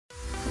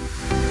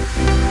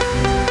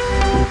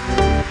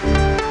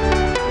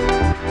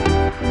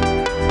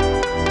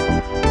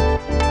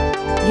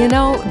You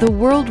know, the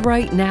world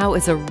right now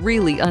is a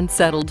really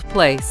unsettled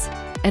place.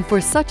 And for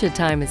such a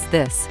time as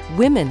this,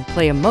 women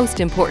play a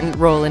most important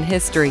role in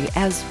history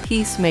as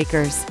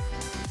peacemakers.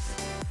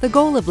 The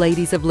goal of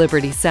Ladies of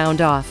Liberty Sound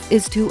Off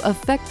is to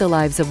affect the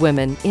lives of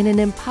women in an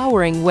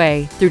empowering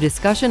way through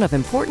discussion of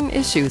important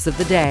issues of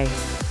the day.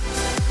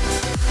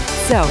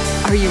 So,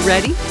 are you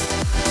ready?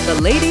 The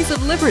Ladies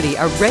of Liberty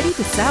are ready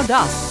to sound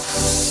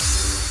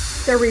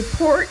off. The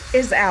report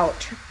is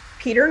out.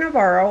 Peter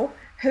Navarro,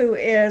 who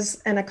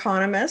is an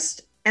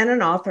economist and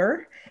an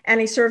author, and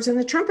he serves in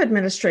the Trump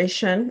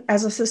administration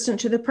as assistant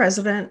to the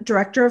president,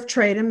 director of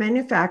trade and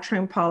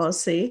manufacturing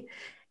policy,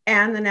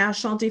 and the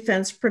National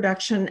Defense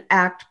Production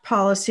Act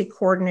policy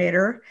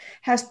coordinator,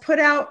 has put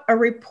out a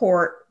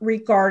report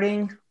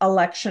regarding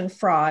election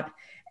fraud.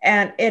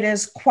 And it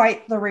is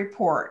quite the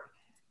report.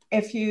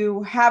 If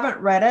you haven't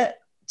read it,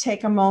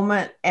 take a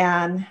moment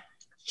and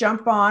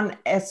jump on.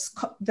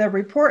 The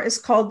report is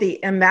called the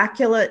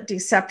Immaculate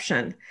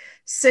Deception: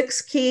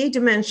 6 Key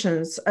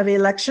Dimensions of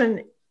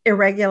Election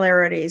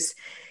Irregularities.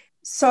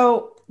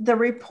 So the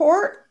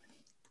report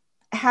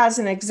has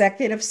an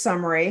executive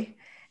summary,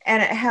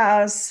 and it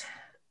has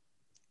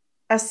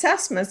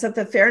assessments of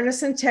the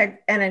fairness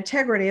and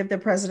integrity of the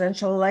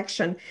presidential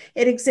election.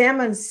 It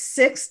examines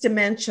 6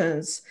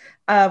 dimensions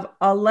of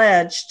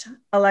alleged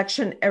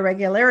election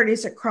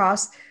irregularities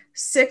across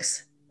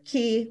 6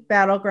 key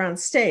battleground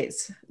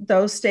states,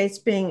 those states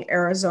being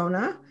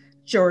Arizona,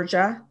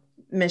 Georgia,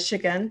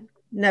 Michigan,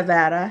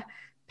 Nevada,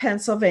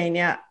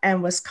 Pennsylvania,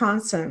 and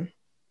Wisconsin.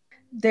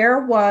 There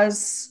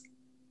was,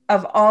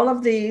 of all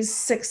of these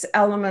 6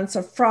 elements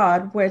of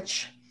fraud,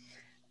 which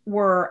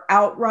were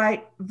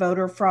outright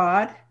voter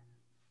fraud,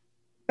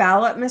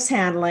 ballot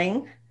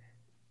mishandling,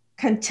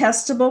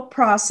 contestable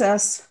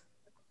process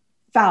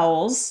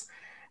fouls,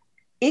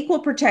 equal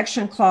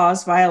protection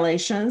clause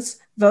violations,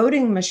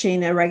 voting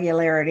machine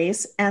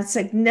irregularities, and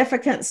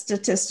significant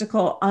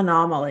statistical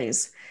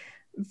anomalies.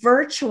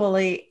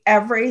 Virtually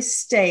every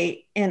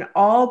state in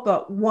all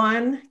but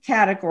one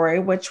category,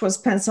 which was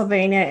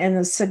Pennsylvania in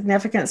the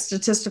significant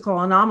statistical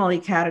anomaly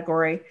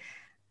category,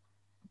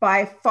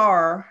 by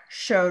far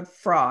showed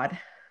fraud.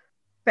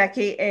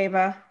 Becky,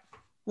 Ava,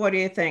 what do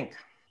you think?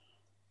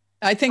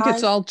 I think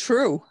it's all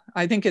true.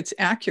 I think it's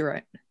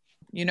accurate.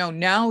 You know,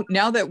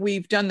 now that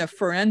we've done the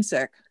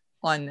forensic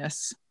on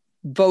this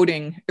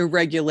voting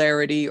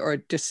irregularity or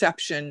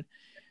deception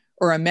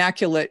or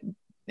immaculate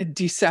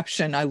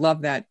deception, I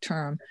love that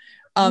term.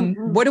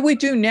 What do we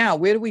do now?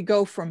 Where do we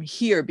go from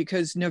here?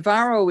 Because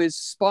Navarro is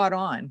spot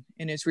on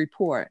in his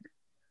report.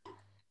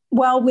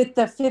 Well, with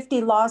the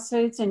 50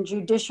 lawsuits and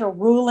judicial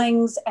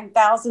rulings and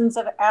thousands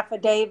of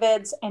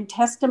affidavits and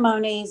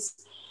testimonies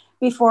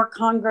before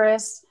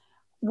Congress,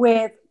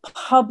 with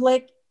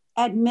public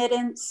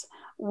admittance,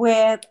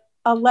 with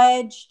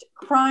alleged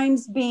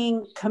crimes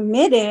being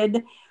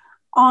committed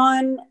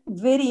on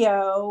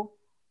video,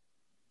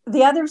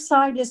 the other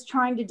side is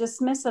trying to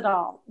dismiss it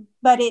all.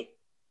 But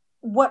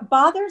what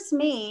bothers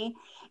me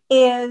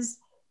is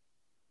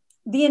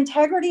the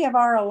integrity of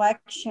our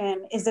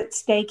election is at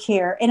stake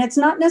here. And it's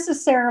not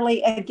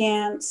necessarily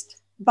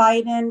against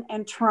Biden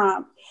and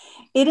Trump.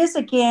 It is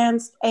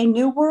against a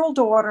new world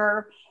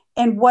order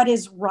and what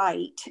is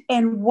right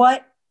and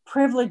what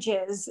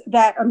privileges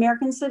that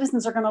American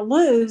citizens are going to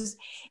lose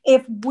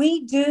if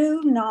we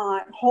do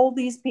not hold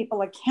these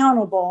people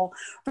accountable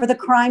for the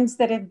crimes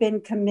that have been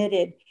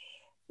committed.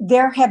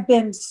 There have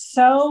been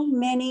so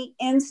many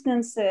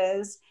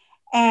instances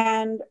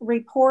and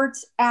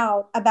reports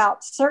out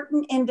about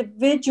certain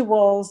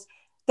individuals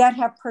that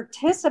have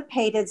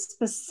participated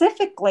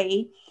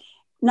specifically,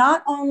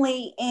 not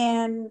only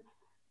in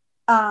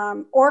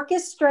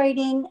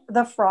orchestrating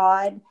the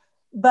fraud,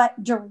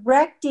 but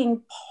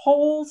directing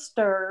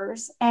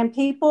pollsters and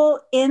people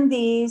in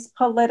these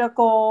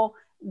political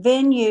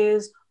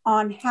venues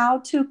on how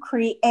to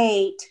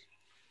create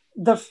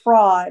the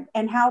fraud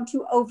and how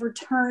to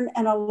overturn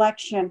an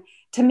election.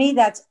 To me,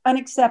 that's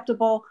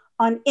unacceptable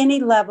on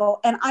any level,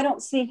 and I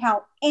don't see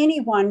how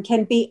anyone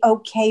can be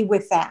okay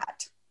with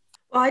that.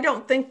 Well, I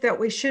don't think that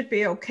we should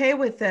be okay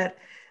with it.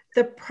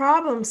 The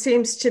problem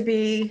seems to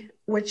be,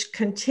 which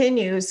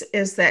continues,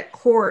 is that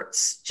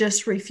courts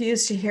just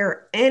refuse to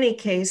hear any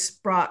case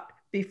brought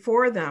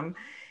before them.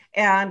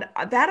 And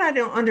that I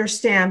don't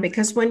understand,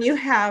 because when you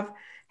have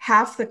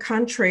half the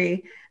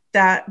country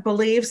that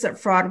believes that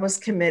fraud was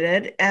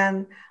committed,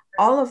 and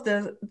all of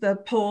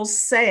the polls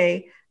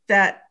say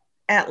that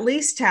at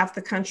least half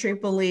the country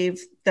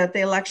believe that the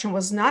election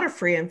was not a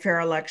free and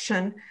fair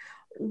election,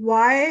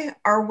 why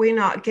are we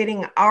not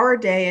getting our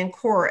day in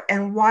court?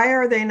 And why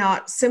are they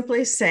not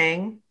simply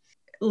saying,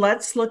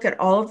 let's look at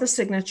all of the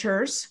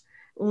signatures,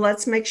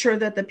 let's make sure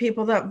that the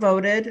people that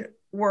voted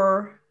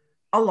were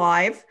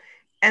alive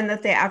and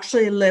that they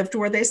actually lived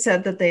where they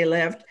said that they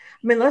lived?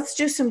 I mean, let's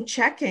do some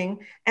checking.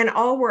 And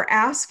all we're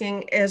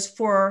asking is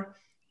for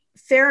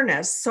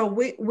fairness. So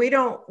we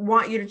don't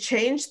want you to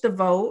change the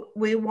vote.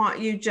 We want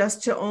you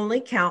just to only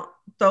count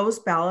those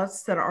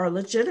ballots that are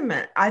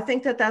legitimate. I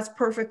think that that's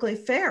perfectly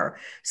fair.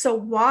 So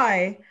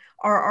why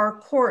are our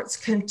courts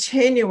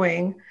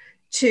continuing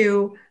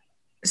to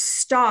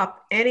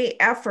stop any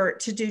effort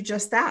to do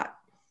just that?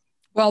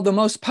 Well, the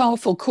most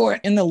powerful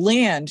court in the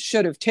land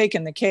should have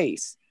taken the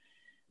case,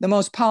 the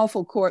most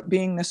powerful court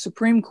being the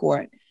Supreme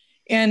Court.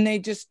 And they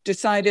just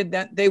decided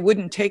that they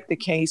wouldn't take the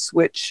case,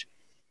 which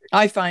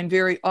I find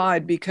very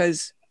odd,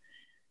 because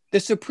the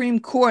Supreme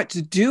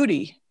Court's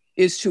duty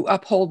is to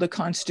uphold the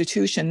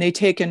Constitution. They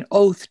take an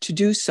oath to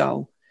do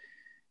so.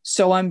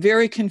 So I'm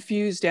very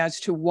confused as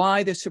to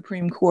why the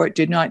Supreme Court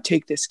did not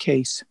take this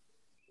case.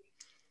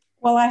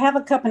 Well, I have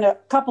a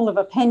couple of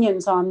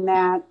opinions on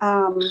that.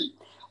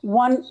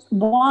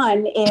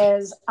 One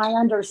is, I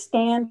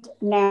understand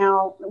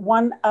now,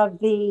 one of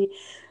the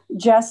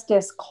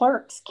justice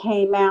clerks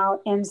came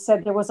out and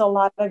said there was a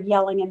lot of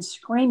yelling and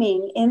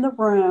screaming in the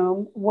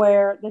room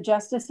where the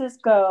justices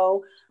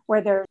go,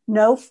 where there's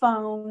no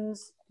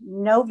phones,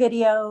 no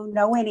video,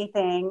 no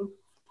anything,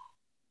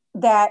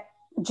 that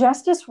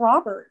Justice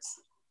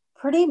Roberts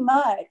pretty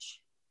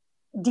much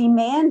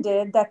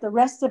demanded that the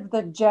rest of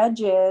the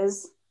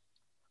judges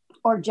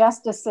or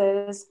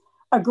justices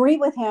agree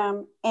with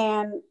him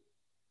and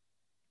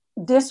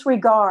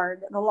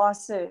disregard the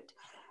lawsuit.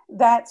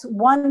 That's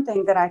one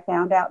thing that I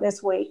found out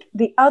this week.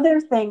 The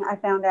other thing I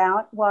found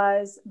out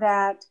was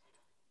that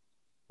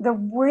the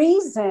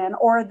reason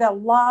or the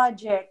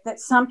logic that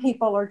some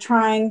people are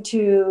trying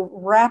to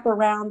wrap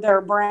around their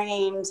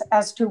brains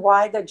as to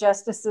why the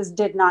justices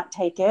did not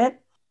take it,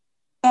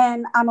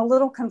 and I'm a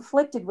little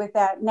conflicted with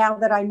that now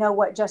that I know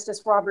what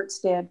Justice Roberts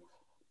did,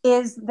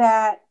 is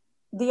that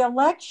the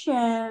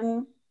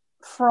election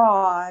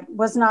fraud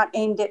was not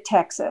aimed at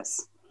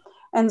Texas.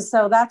 And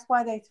so that's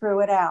why they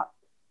threw it out.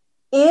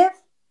 If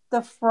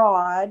the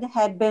fraud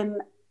had been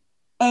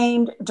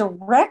aimed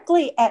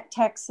directly at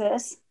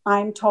Texas,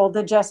 I'm told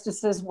the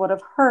justices would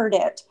have heard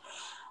it.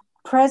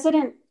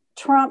 President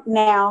Trump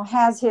now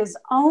has his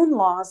own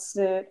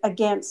lawsuit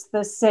against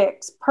the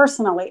six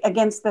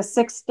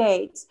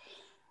states,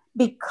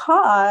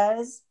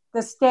 because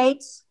the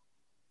states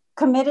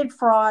committed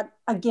fraud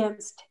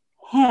against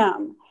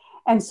him.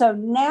 And so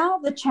now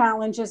the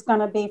challenge is going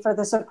to be for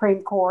the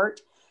Supreme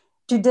Court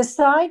to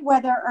decide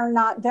whether or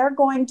not they're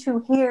going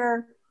to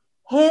hear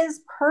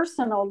his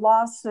personal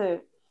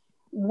lawsuit.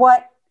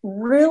 What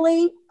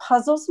really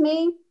puzzles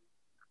me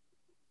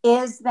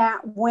is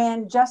that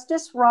when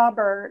Justice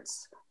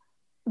Roberts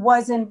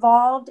was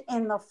involved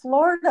in the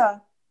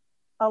Florida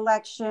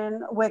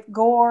election with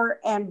Gore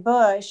and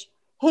Bush,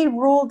 he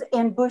ruled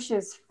in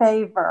Bush's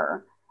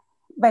favor.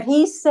 But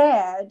he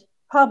said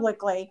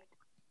publicly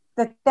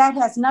that that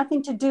has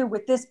nothing to do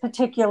with this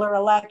particular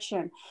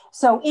election.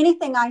 So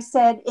anything I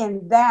said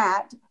in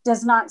that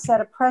does not set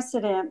a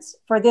precedence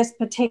for this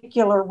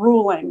particular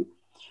ruling.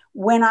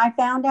 When I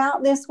found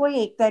out this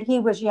week that he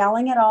was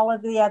yelling at all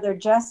of the other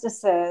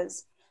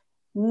justices,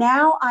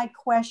 now I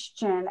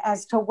question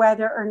as to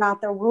whether or not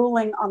the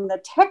ruling on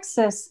the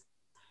Texas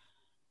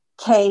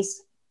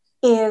case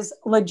is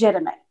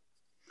legitimate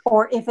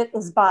or if it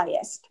is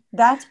biased.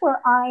 That's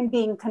where I'm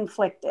being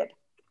conflicted.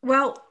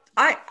 Well,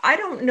 I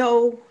don't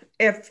know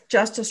if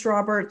Justice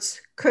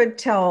Roberts could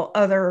tell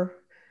other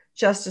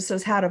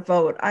justices how to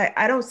vote.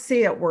 I don't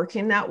see it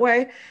working that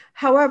way.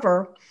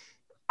 However,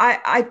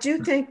 I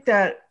do think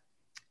that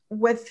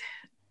with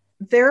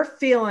their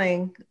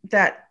feeling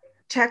that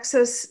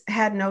Texas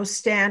had no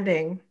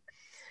standing,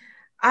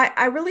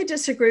 I really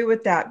disagree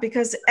with that,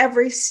 because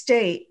every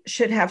state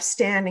should have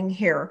standing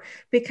here,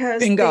 because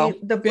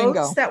the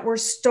votes that were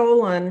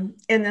stolen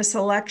in this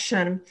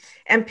election,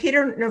 and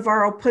Peter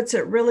Navarro puts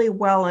it really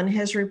well in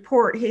his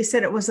report. He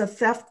said it was a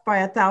theft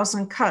by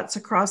 1,000 cuts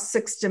across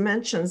 6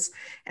 dimensions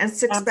and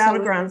 6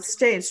 battleground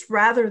states,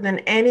 rather than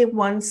any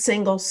one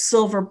single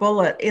silver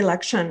bullet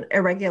election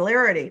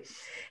irregularity.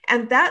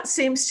 And that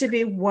seems to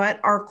be what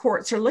our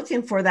courts are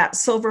looking for, that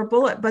silver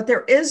bullet, but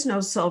there is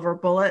no silver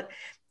bullet.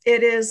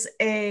 It is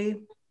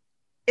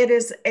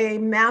a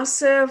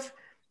massive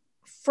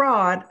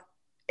fraud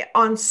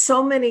on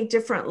so many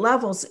different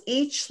levels.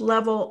 Each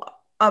level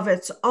of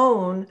its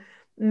own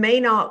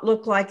may not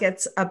look like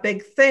it's a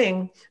big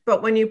thing,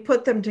 but when you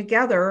put them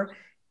together,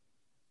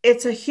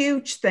 it's a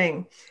huge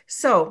thing.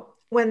 So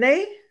when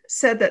they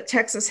said that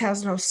Texas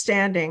has no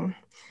standing,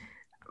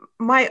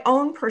 my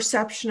own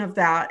perception of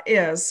that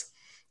is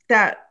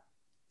that,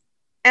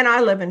 and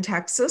I live in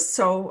Texas,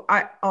 so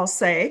I'll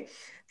say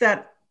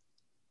that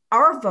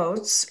our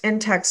votes in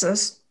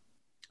Texas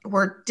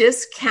were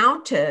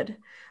discounted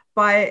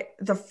by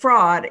the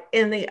fraud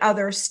in the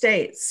other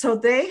states. So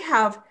they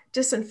have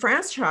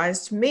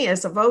disenfranchised me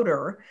as a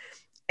voter.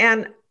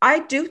 And I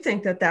do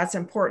think that that's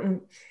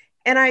important.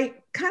 And I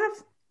kind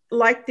of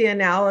like the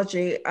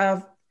analogy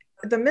of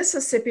the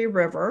Mississippi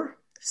River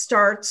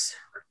starts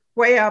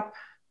way up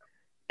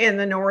in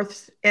the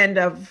north end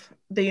of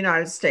the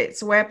United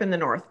States, way up in the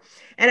north,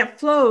 and it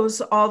flows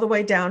all the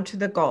way down to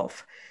the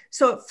Gulf.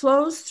 So it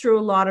flows through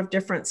a lot of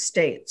different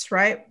states,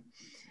 right?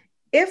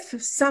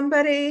 If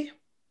somebody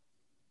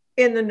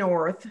in the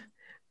north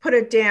put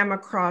a dam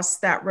across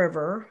that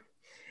river,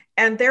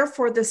 and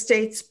therefore the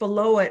states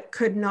below it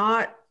could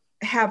not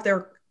have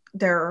their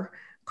their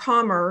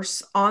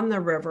commerce on the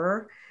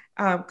river,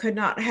 could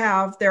not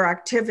have their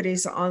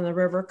activities on the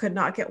river, could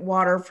not get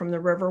water from the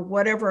river,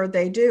 whatever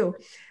they do,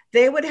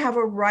 they would have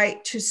a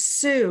right to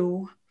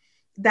sue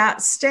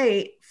that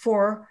state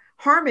for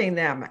harming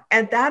them.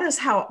 And that is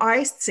how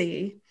I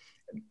see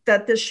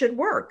that this should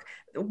work.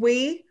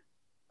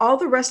 All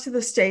the rest of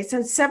the states,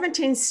 and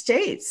 17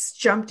 states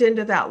jumped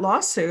into that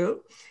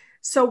lawsuit.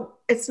 So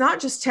it's not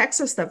just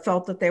Texas that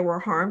felt that they were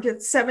harmed,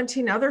 it's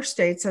 17 other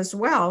states as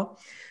well.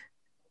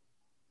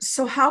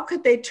 So how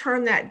could they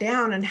turn that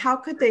down? And how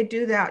could they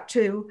do that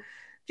to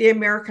the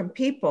American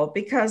people?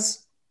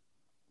 Because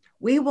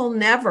we will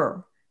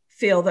never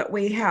feel that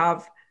we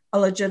have a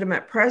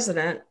legitimate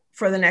president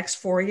for the next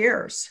 4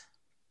 years.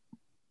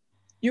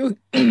 You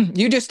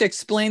just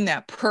explained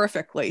that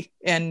perfectly.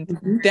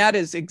 And that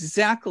is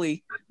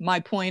exactly my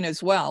point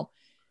as well.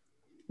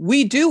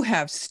 We do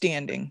have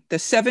standing. The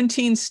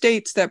 17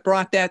 states that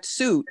brought that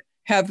suit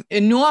have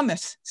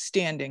enormous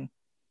standing.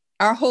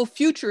 Our whole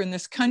future in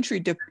this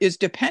country is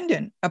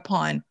dependent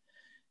upon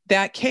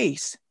that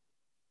case.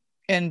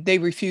 And they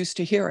refused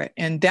to hear it.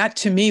 And that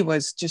to me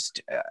was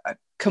just a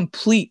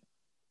complete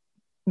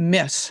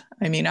miss.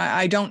 I mean,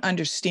 I don't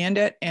understand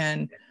it,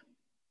 and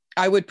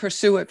I would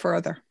pursue it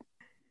further.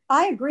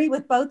 I agree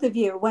with both of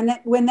you.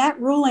 When that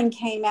ruling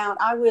came out,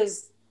 I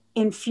was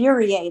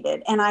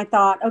infuriated, and I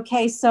thought,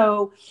 okay,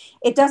 so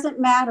it doesn't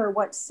matter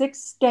what 6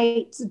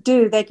 states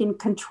do; they can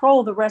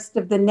control the rest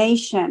of the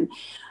nation.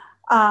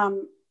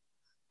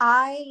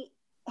 I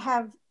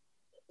have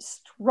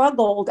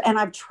struggled, and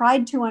I've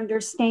tried to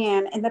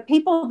understand, and the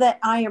people that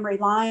I am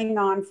relying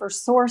on for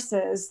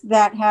sources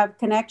that have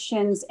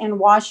connections in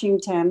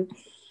Washington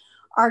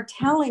are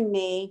telling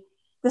me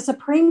the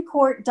Supreme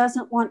Court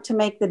doesn't want to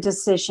make the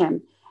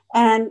decision.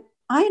 And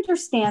I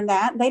understand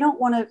that. They don't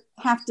want to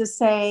have to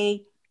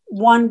say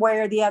one way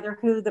or the other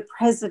who the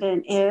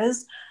president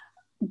is.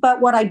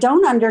 But what I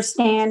don't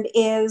understand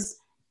is,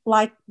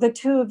 like the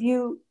two of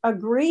you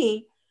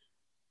agree,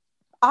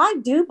 I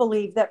do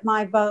believe that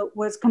my vote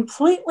was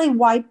completely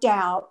wiped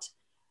out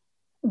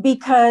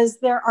because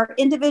there are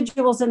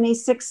individuals in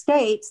these 6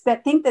 states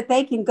that think that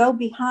they can go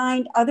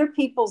behind other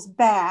people's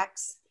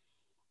backs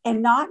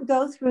and not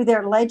go through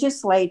their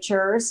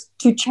legislatures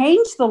to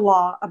change the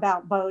law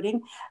about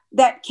voting,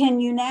 that can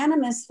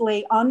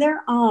unanimously on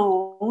their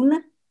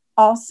own,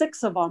 all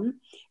 6 of them,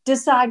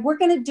 decide we're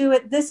going to do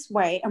it this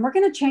way and we're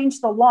going to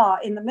change the law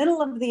in the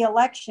middle of the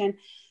election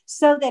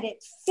so that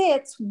it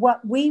fits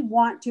what we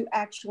want to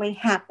actually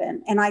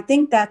happen. And I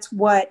think that's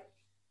what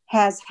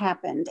has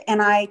happened.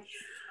 And I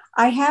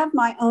have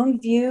my own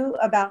view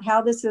about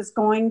how this is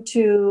going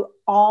to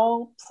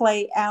all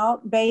play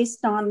out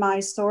based on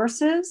my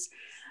sources.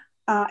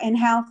 And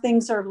how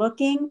things are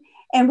looking.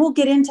 And we'll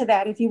get into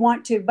that if you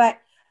want to. But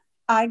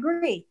I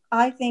agree.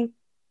 I think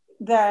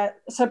the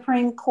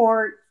Supreme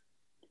Court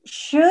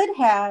should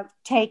have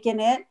taken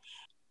it.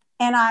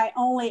 And I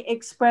only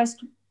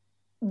expressed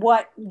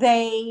what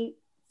they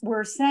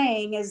were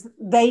saying is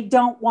they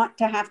don't want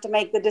to have to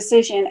make the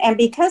decision. And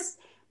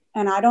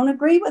I don't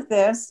agree with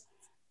this,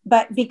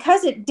 but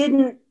because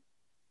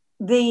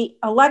the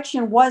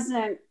election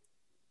wasn't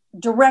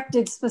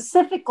directed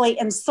specifically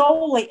and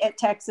solely at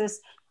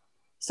Texas,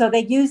 so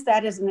they use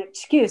that as an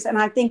excuse. And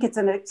I think it's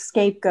an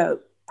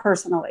scapegoat,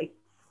 personally.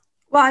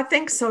 Well, I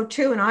think so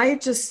too. And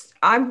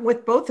I'm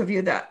with both of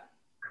you that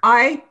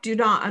I do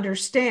not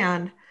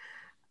understand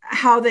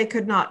how they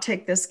could not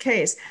take this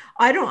case.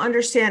 I don't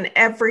understand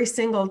every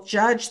single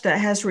judge that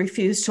has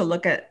refused to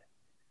look at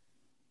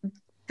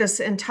this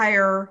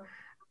entire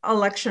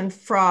election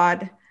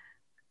fraud.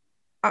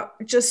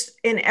 Just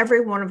in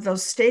every one of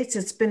those states,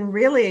 it's been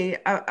really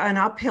an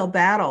uphill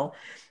battle.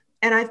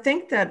 And I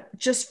think that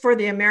just for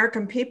the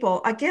American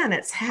people, again,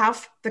 it's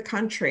half the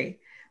country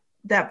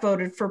that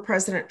voted for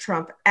President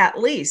Trump, at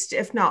least,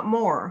 if not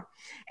more.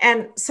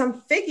 And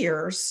some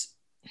figures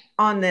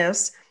on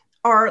this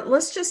are,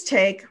 let's just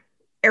take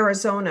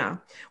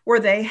Arizona, where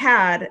they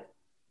had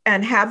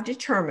and have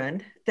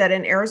determined that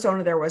in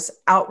Arizona there was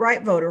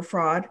outright voter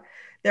fraud,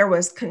 there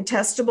was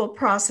contestable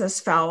process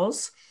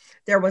fouls,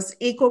 there was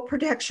equal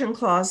protection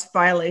clause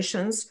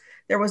violations,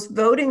 there was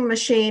voting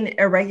machine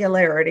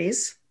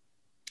irregularities,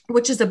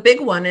 which is a big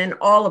one in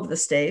all of the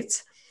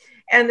states.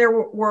 And there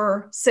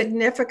were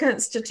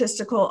significant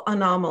statistical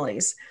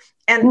anomalies.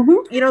 And,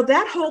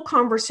 that whole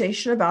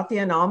conversation about the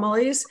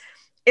anomalies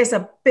is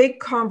a big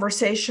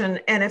conversation.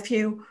 And if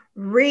you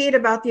read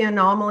about the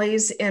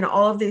anomalies in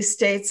all of these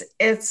states,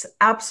 it's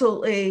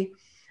absolutely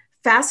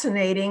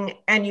fascinating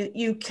and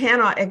you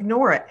cannot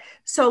ignore it.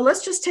 So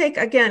let's just take,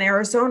 again,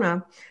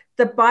 Arizona.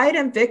 The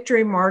Biden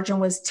victory margin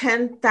was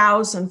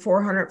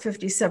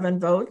 10,457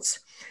 votes.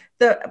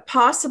 The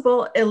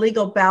possible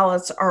illegal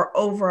ballots are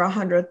over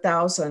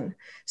 100,000.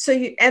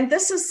 And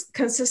this is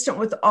consistent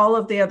with all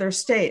of the other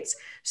states.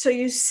 So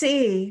you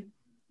see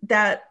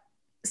that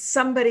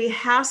somebody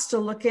has to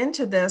look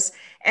into this,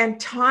 and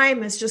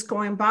time is just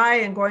going by,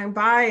 and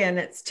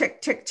it's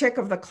tick, tick, tick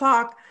of the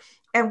clock,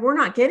 and we're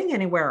not getting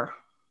anywhere.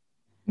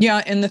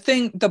 Yeah. And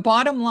the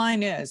bottom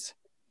line is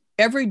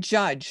every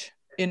judge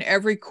in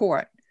every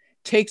court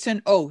takes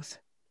an oath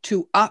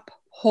to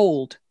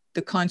uphold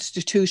the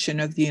Constitution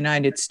of the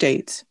United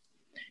States.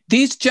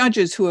 These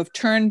judges who have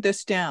turned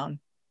this down,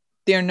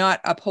 they're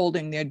not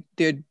upholding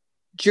their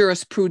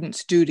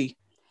jurisprudence duty.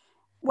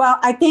 Well,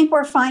 I think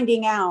we're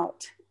finding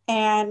out,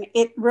 and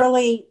it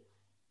really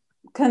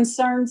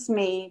concerns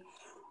me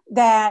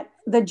that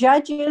the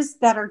judges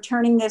that are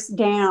turning this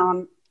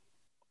down,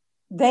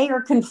 they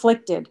are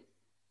conflicted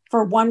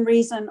for one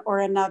reason or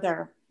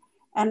another.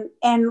 And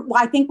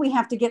I think we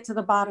have to get to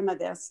the bottom of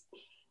this.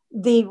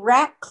 The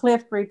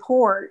Ratcliffe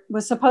report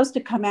was supposed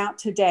to come out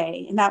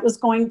today, and that was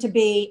going to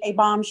be a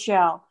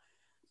bombshell.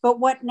 But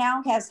what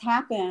now has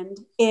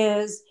happened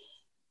is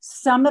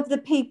some of the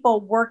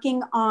people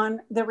working on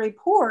the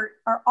report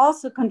are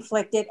also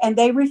conflicted, and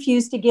they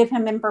refuse to give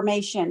him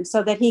information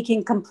so that he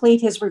can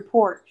complete his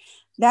report.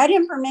 That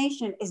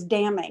information is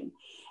damning.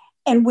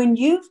 And when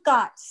you've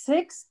got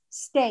 6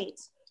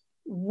 states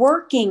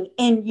working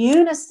in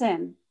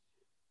unison,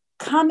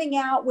 coming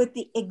out with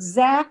the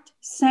exact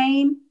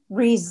same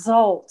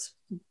result,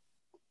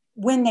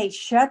 when they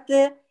shut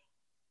the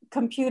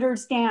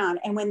computers down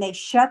and when they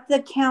shut the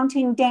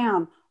counting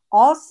down,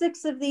 all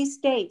 6 of these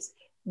states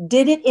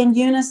did it in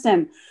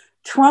unison.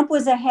 Trump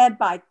was ahead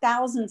by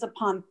thousands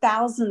upon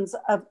thousands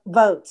of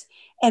votes.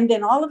 And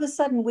then all of a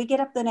sudden we get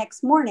up the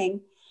next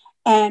morning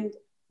and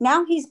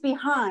now he's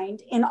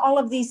behind in all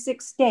of these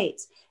 6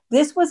 states.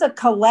 This was a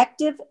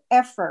collective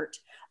effort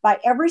by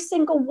every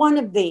single one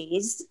of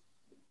these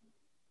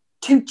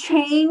to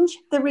change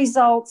the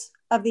results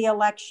of the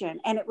election.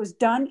 And it was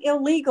done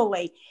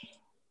illegally.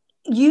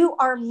 You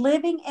are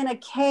living in a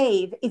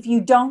cave if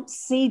you don't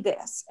see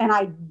this. And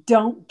I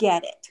don't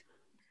get it.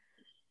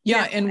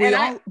 Yeah,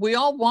 and we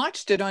all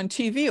watched it on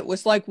TV. It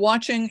was like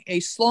watching a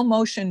slow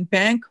motion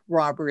bank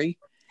robbery,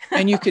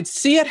 and you could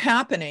see it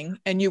happening,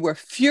 and you were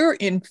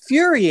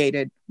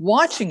infuriated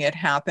watching it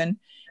happen,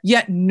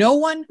 yet no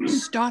one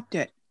stopped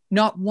it.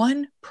 Not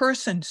one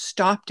person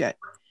stopped it.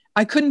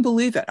 I couldn't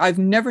believe it. I've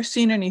never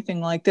seen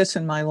anything like this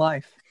in my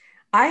life.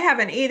 I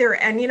haven't either.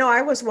 And,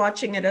 I was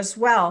watching it as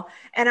well.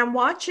 And I'm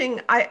watching,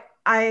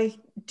 I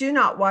do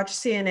not watch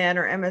CNN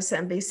or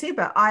MSNBC,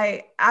 but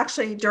I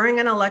actually, during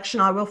an election,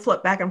 I will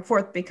flip back and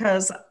forth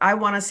because I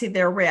want to see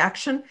their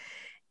reaction.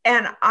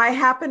 And I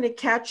happened to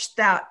catch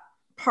that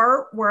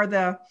part where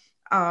the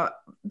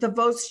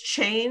votes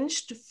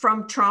changed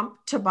from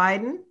Trump to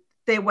Biden.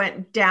 They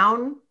went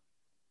down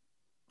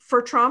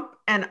for Trump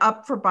and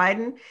up for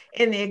Biden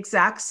in the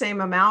exact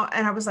same amount.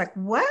 And I was like,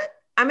 what?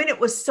 I mean, it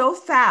was so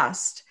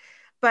fast,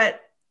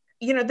 but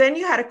then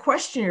you had to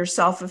question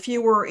yourself if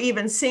you were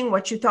even seeing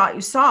what you thought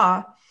you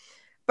saw.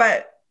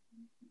 But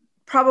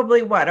probably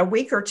a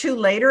week or 2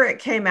 later, it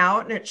came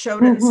out and it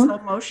showed in slow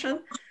motion.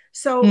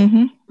 So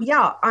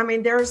yeah, I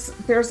mean,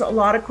 there's a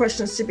lot of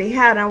questions to be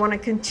had. I want to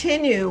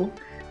continue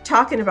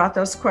talking about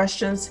those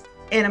questions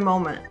in a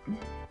moment.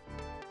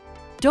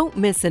 Don't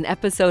miss an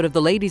episode of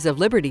the Ladies of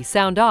Liberty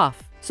Sound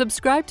Off.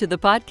 Subscribe to the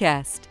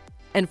podcast.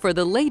 And for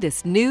the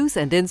latest news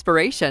and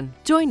inspiration,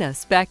 join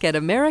us back at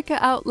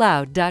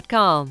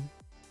AmericaOutloud.com.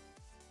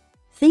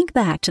 Think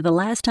back to the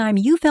last time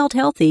you felt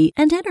healthy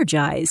and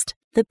energized.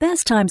 The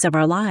best times of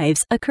our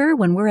lives occur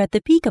when we're at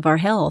the peak of our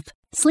health,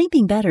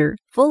 sleeping better,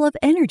 full of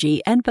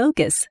energy and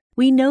focus.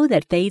 We know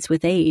that fades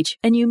with age,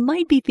 and you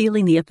might be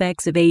feeling the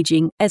effects of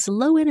aging as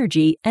low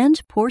energy and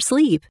poor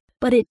sleep.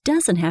 But it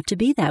doesn't have to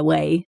be that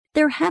way.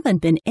 There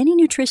haven't been any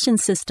nutrition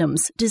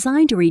systems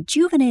designed to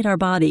rejuvenate our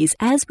bodies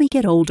as we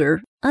get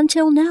older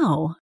until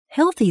now.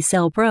 Healthy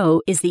Cell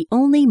Pro is the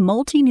only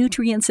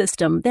multi-nutrient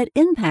system that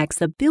impacts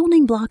the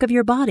building block of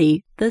your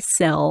body, the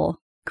cell.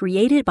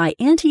 Created by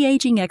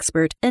anti-aging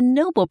expert and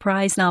Nobel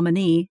Prize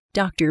nominee,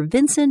 Dr.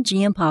 Vincent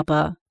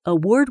Giampapa,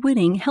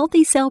 award-winning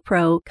Healthy Cell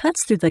Pro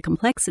cuts through the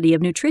complexity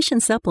of nutrition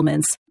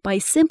supplements by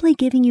simply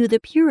giving you the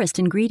purest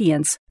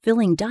ingredients,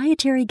 filling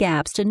dietary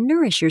gaps to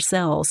nourish your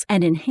cells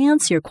and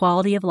enhance your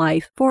quality of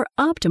life for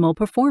optimal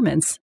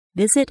performance.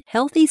 Visit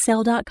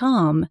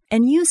healthycell.com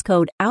and use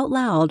code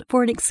OUTLOUD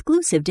for an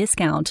exclusive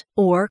discount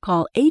or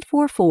call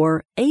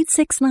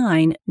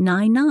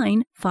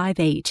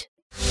 844-869-9958.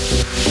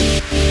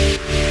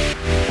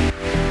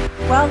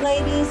 Well,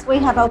 ladies, we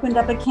have opened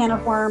up a can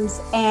of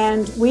worms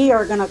and we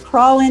are going to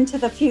crawl into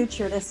the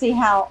future to see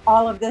how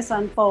all of this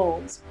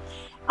unfolds.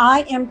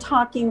 I am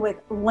talking with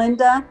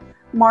Linda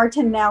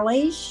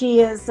Martinelli.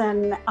 She is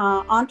an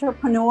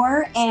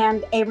entrepreneur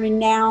and a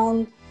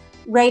renowned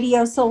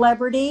radio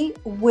celebrity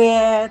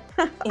with,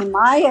 in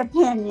my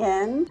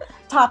opinion,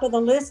 top of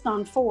the list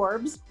on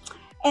Forbes.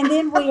 And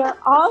then we are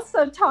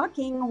also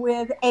talking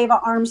with Ava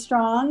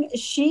Armstrong.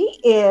 She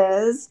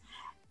is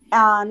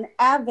an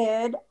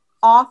avid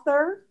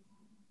author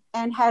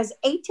and has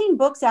 18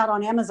 books out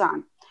on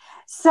Amazon.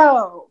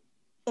 So,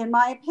 in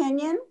my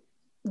opinion,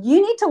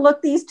 you need to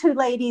look these 2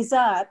 ladies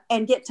up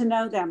and get to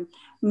know them.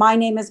 My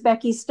name is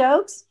Becky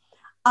Stokes.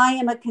 I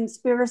am a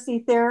conspiracy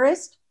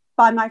theorist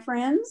by my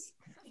friends.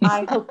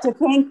 I hope to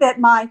think that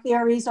my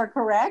theories are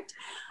correct.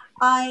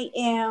 I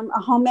am a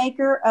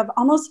homemaker of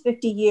almost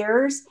 50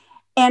 years,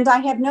 and I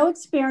have no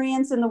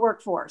experience in the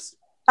workforce.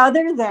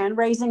 other than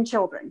raising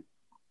children.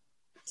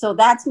 So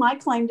that's my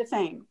claim to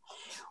fame.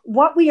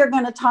 What we are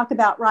going to talk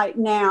about right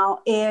now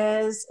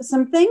is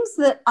some things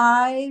that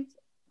I've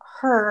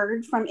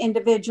heard from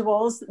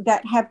individuals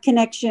that have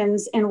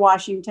connections in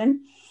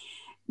Washington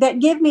that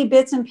give me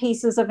bits and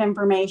pieces of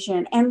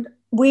information. And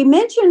we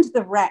mentioned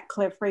the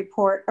Ratcliffe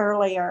report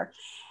earlier.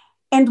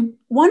 And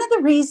one of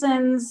the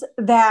reasons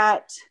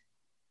that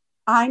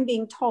I'm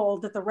being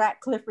told that the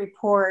Ratcliffe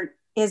report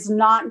is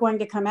not going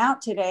to come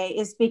out today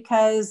is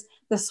because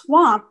the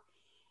swamp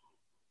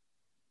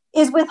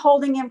is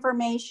withholding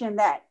information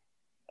that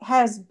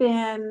has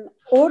been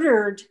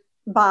ordered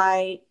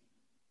by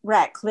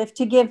Ratcliffe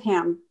to give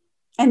him.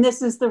 And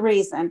this is the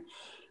reason.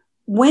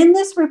 When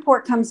this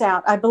report comes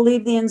out, I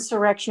believe the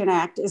Insurrection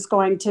Act is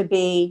going to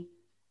be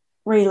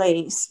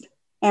released.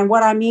 And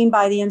what I mean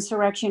by the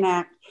Insurrection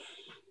Act,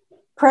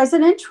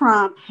 President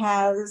Trump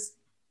has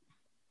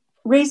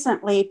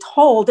recently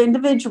told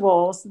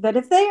individuals that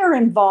if they are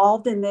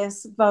involved in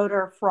this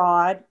voter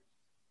fraud,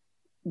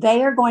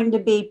 they are going to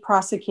be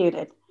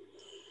prosecuted.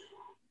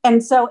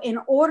 And so in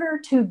order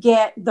to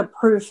get the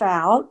proof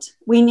out,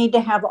 we need to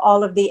have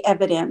all of the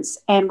evidence,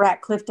 and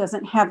Ratcliffe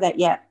doesn't have that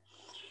yet.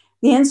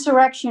 The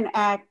Insurrection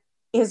Act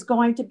is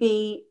going to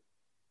be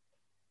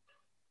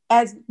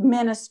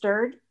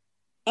administered,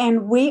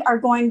 and we are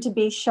going to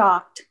be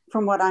shocked,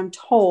 from what I'm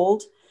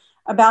told,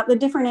 about the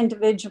different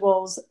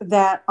individuals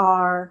that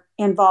are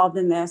involved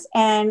in this.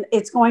 And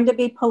it's going to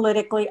be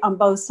politically on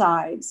both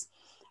sides.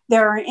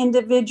 There are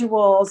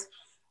individuals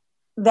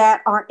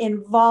that are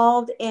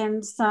involved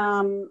in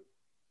some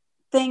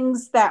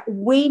things that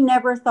we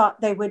never thought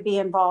they would be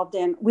involved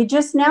in. We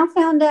just now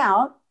found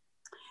out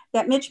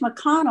that Mitch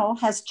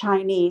McConnell has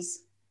China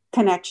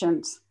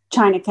connections,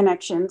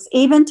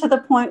 even to the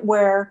point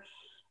where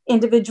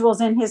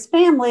individuals in his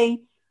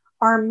family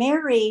are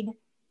married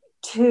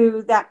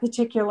to that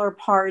particular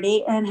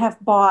party and have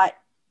bought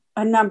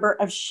a number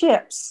of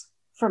ships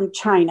from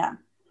China.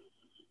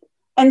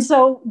 And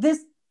so this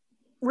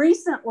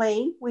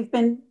recently, we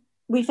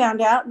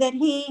found out that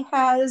he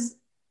has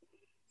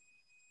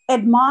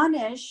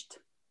admonished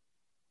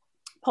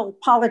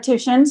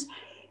politicians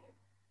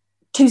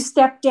to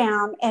step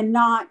down and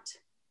not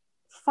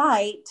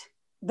fight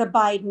the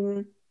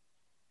Biden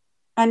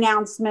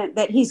announcement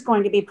that he's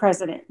going to be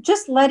president.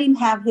 Just let him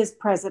have his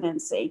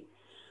presidency.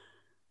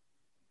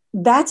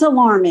 That's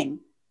alarming.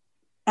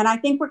 And I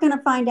think we're going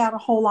to find out a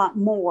whole lot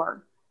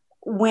more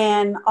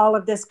when all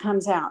of this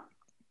comes out.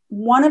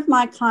 One of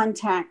my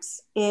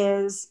contacts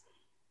is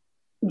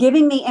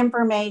giving me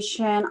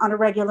information on a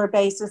regular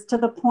basis, to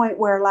the point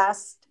where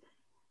last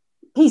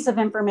piece of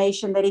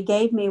information that he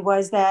gave me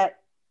was that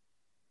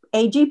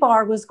A.G.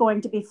 Barr was going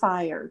to be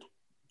fired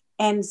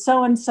and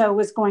so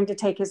was going to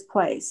take his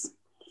place.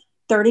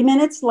 30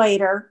 minutes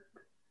later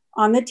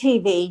on the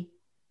TV,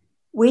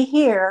 we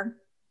hear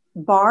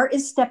Barr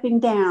is stepping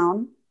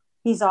down.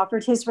 He's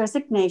offered his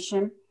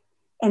resignation,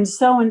 and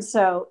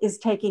so is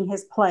taking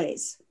his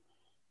place.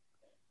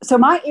 So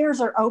my ears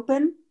are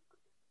open.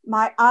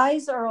 My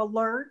eyes are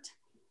alert,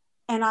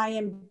 and I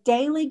am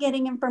daily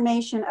getting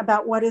information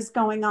about what is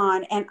going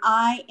on. And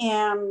I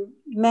am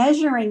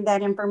measuring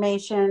that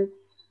information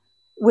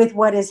with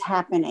what is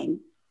happening.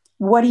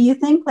 What do you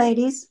think,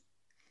 ladies?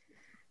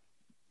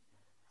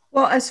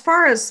 Well, as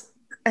far as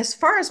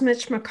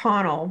Mitch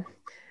McConnell,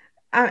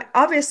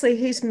 obviously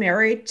he's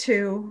married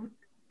to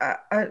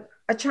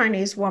a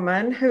Chinese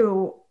woman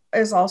who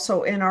is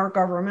also in our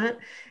government.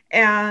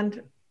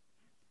 And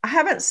I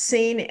haven't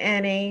seen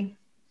anything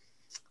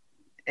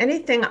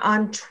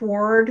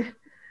untoward.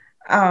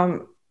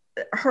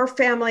 Her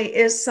family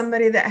is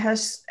somebody that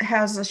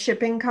has a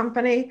shipping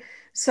company.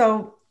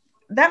 So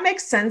that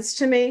makes sense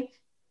to me.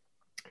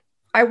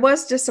 I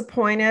was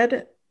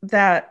disappointed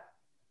that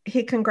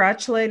he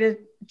congratulated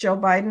Joe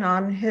Biden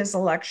on his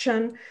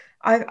election.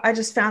 I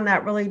just found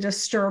that really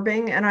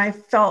disturbing, and I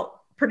felt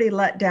pretty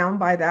let down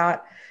by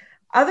that.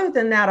 Other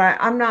than that,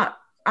 I'm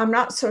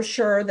not so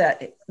sure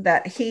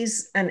that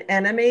he's an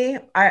enemy.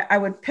 I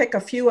would pick a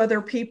few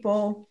other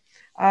people,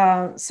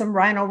 some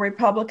Rhino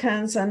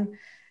Republicans and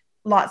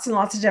lots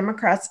of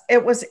Democrats.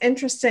 It was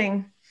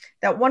interesting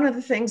that one of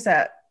the things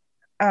that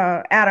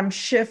Adam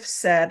Schiff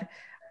said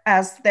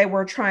as they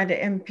were trying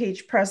to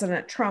impeach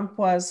President Trump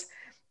was,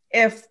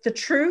 if the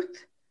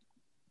truth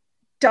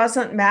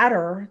doesn't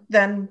matter,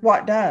 then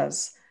what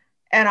does?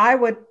 And I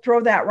would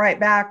throw that right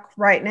back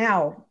right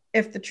now.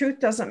 If the truth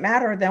doesn't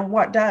matter, then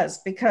what does?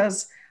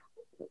 Because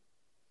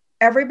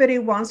everybody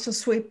wants to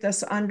sweep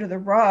this under the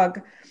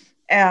rug,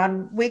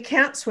 and we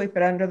can't sweep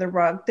it under the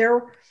rug.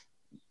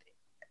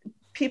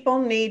 People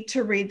need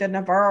to read the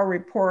Navarro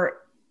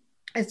Report.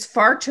 It's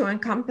far too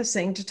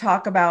encompassing to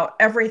talk about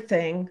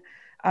everything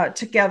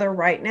together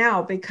right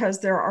now, because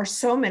there are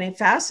so many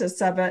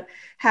facets of it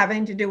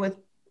having to do with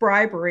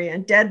bribery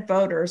and dead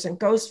voters and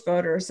ghost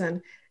voters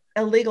and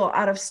illegal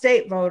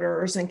out-of-state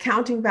voters and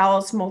counting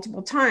ballots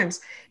multiple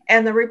times.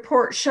 And the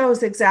report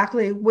shows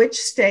exactly which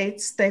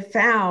states they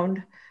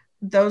found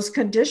those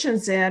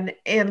conditions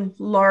in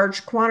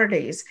large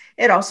quantities.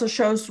 It also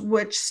shows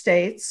which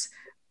states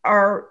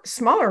are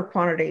smaller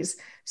quantities.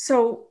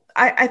 So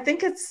I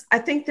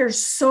think there's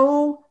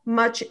so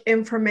much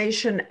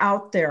information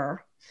out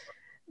there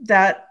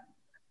that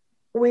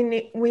we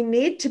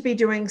need to be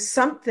doing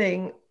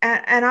something.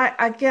 And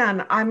I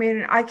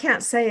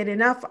can't say it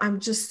enough. I'm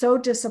just so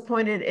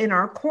disappointed in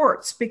our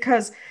courts,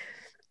 because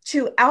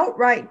to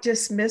outright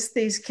dismiss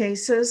these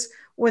cases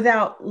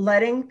without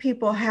letting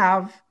people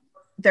have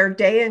their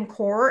day in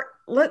court,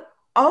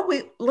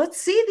 let's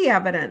see the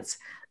evidence.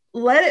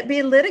 Let it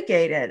be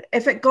litigated.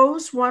 If it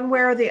goes one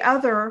way or the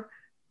other,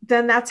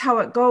 then that's how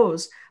it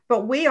goes.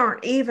 But we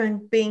aren't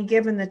even being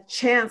given the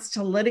chance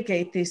to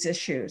litigate these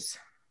issues.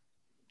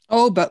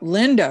 Oh, but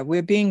Linda,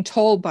 we're being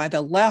told by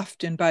the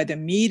left and by the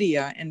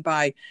media and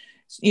by,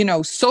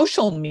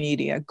 social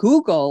media,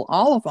 Google,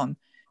 all of them,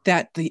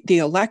 that the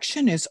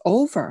election is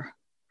over.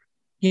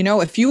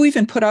 If you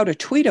even put out a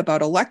tweet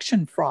about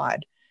election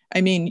fraud,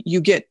 I mean,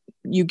 you get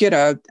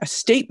a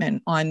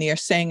statement on there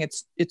saying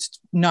it's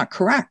not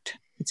correct.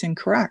 It's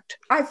incorrect.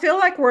 I feel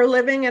like we're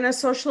living in a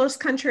socialist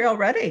country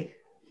already.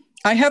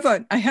 I have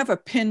a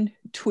pinned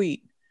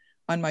tweet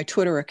on my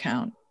Twitter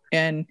account,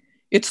 and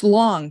it's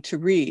long to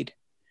read,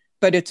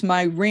 but it's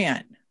my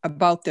rant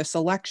about this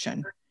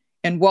election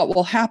and what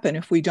will happen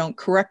if we don't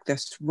correct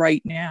this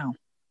right now.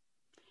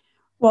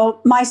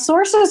 Well, my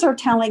sources are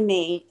telling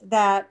me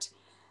that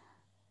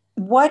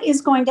what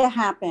is going to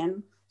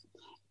happen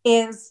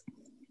is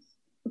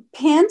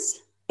Pence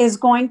is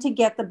going to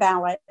get the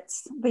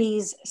ballots,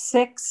 these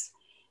 6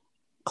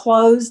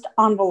 closed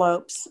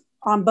envelopes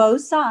on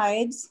both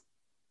sides,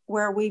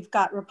 where we've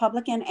got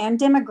Republican and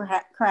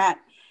Democrat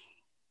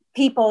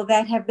people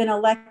that have been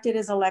elected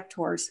as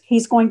electors.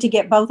 He's going to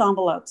get both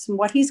envelopes. And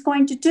what he's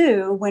going to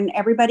do when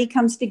everybody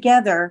comes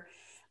together,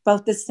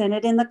 both the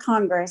Senate and the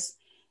Congress,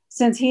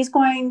 since he's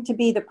going to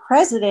be the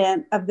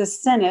president of the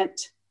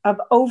Senate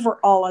over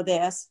all of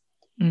this,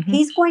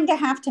 he's going to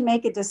have to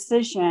make a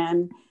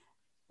decision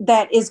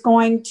that is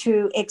going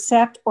to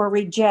accept or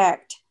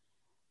reject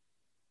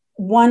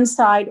one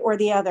side or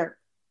the other.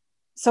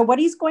 So what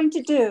he's going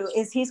to do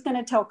is he's going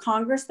to tell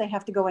Congress they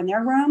have to go in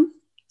their room.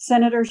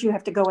 Senators, you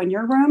have to go in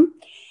your room,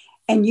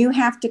 and you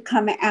have to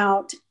come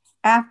out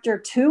after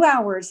 2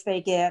 hours they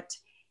get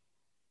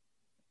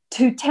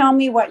to tell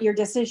me what your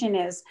decision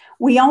is.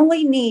 We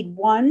only need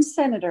one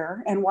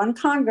senator and one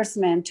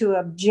congressman to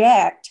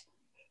object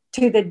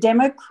to the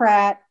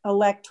Democrat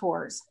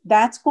electors.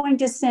 That's going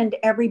to send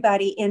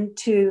everybody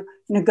into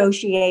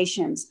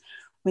negotiations.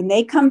 When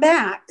they come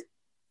back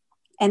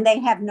and they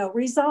have no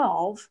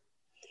resolve,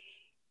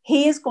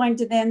 he is going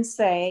to then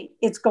say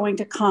it's going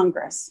to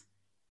Congress.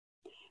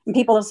 And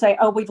people will say,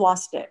 oh, we've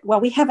lost it. Well,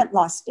 we haven't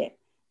lost it,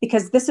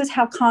 because this is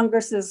how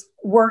Congress is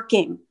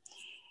working.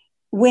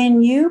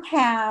 When you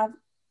have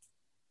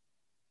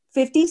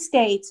 50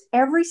 states,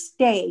 every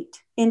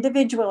state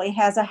individually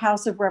has a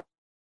House of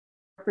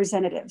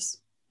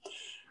Representatives.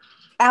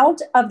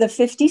 Out of the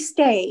 50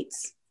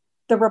 states,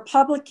 the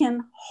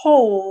Republican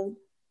hold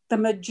the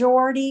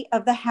majority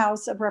of the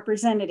House of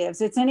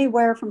Representatives. It's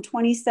anywhere from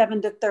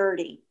 27 to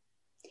 30.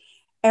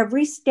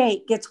 Every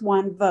state gets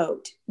one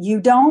vote.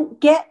 You don't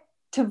get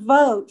to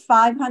vote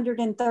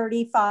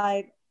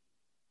 535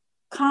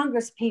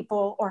 Congress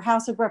people or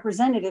House of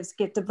Representatives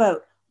get to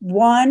vote.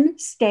 One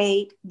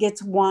state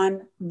gets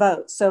one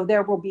vote. So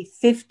there will be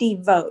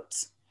 50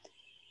 votes.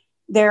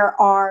 There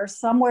are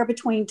somewhere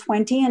between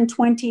 20 and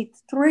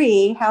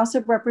 23 House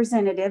of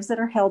Representatives that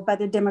are held by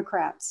the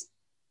Democrats.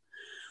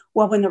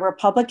 Well, when the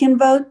Republican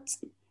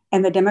votes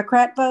and the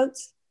Democrat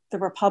votes, the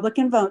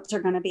Republican votes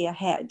are going to be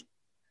ahead.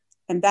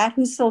 And that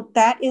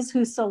is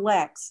who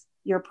selects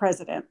your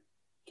president.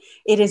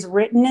 It is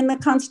written in the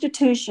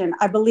Constitution.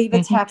 I believe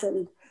it's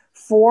happened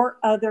 4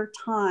 other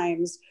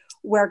times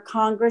where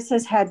Congress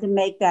has had to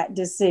make that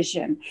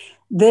decision.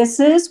 This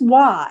is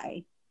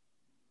why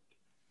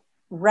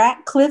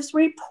Ratcliffe's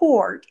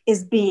report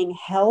is being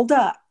held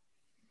up,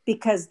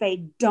 because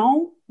they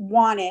don't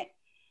want it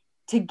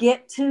to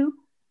get to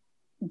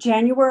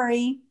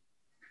January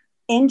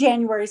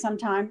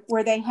sometime,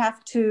 where they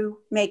have to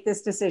make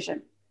this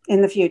decision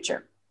in the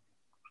future.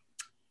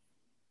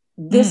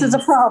 This is a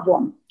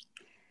problem.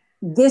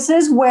 This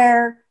is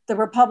where the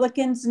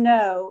Republicans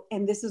know,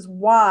 and this is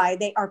why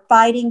they are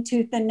fighting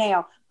tooth and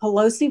nail.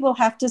 Pelosi will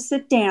have to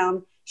sit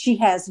down. She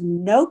has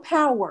no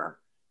power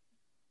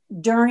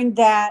during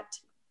that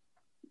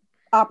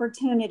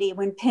opportunity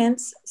when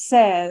Pence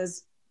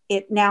says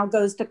it now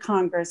goes to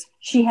Congress.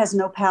 She has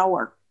no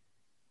power.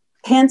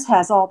 Pence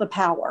has all the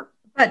power.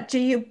 But do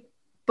you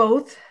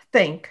both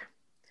think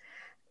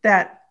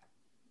that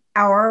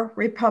our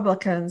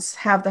Republicans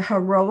have the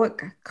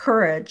heroic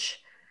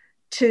courage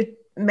to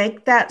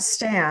make that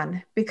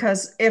stand?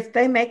 Because if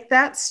they make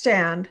that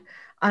stand,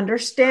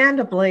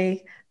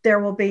 understandably, there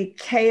will be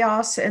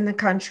chaos in the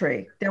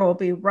country. There will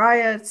be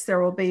riots.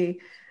 There will be...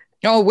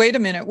 Oh, wait a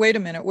minute.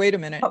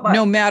 What?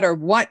 No matter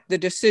what the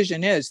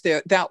decision is,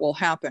 that will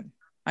happen.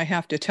 I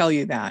have to tell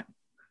you that.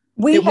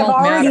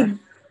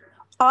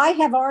 I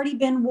have already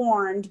been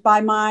warned by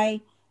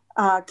my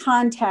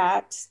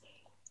contacts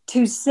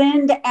to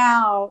send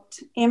out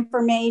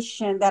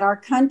information that our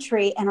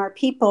country and our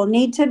people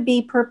need to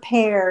be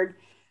prepared,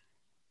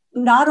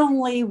 not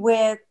only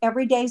with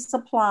everyday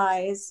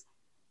supplies,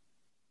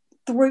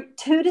 2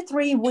 to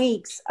 3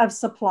 weeks of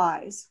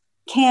supplies,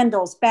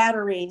 candles,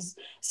 batteries,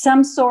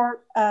 some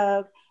sort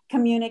of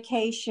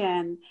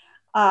communication.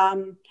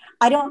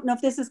 I don't know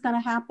if this is going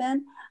to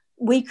happen.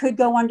 We could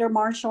go under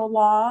martial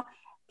law.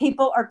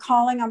 People are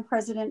calling on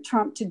President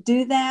Trump to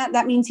do that.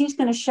 That means he's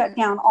going to shut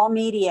down all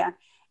media.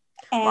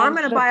 And well, I'm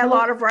going to buy a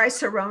lot of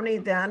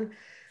rice-a-roni then.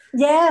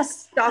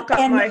 Yes. Stock up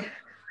my...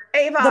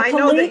 Ava, I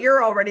know that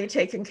you're already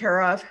taken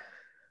care of.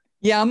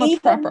 Yeah, I'm a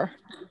prepper.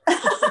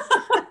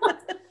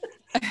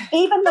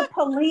 Even the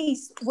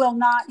police will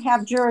not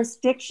have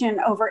jurisdiction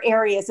over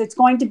areas. It's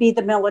going to be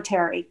the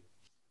military.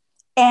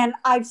 And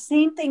I've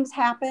seen things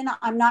happen.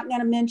 I'm not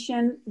going to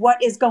mention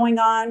what is going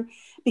on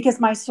because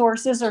my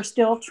sources are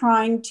still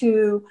trying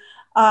to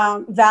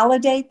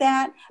validate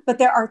that. But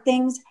there are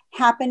things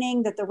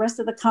happening that the rest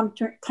of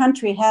the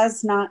country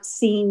has not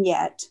seen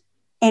yet.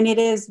 And it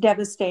is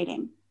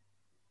devastating.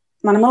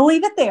 And I'm going to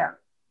leave it there.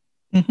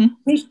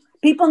 Mm-hmm.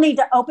 People need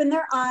to open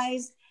their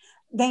eyes.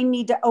 They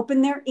need to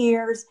open their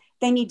ears.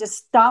 They need to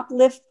stop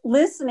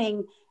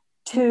listening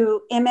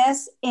to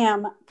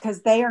MSM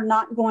because they are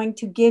not going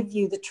to give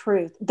you the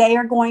truth. They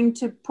are going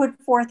to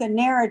put forth a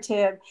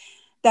narrative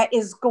that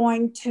is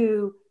going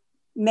to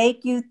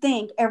make you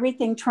think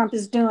everything Trump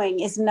is doing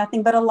is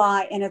nothing but a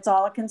lie and it's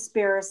all a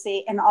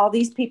conspiracy and all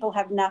these people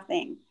have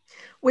nothing.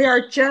 We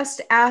are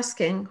just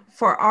asking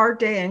for our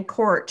day in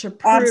court to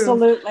prove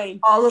absolutely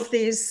all of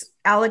these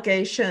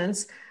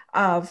allegations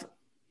of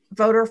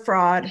voter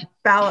fraud,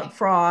 ballot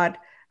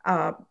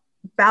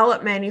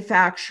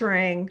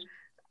manufacturing,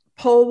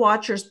 poll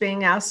watchers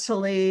being asked to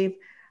leave,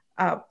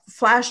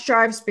 flash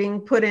drives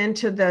being put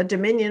into the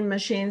Dominion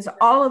machines,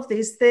 all of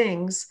these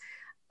things.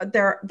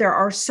 There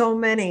are so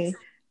many.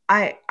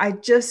 I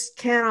just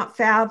cannot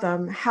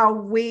fathom how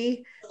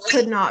we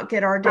could not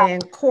get our day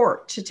in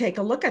court to take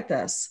a look at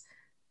this.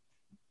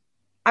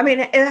 I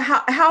mean,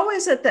 how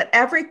is it that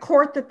every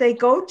court that they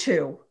go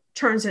to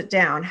turns it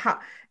down?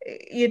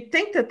 You'd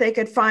think that they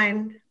could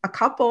find a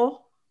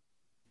couple.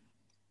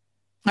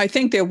 I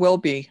think there will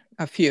be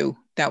a few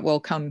that will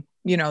come,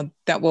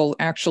 that will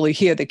actually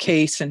hear the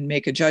case and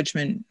make a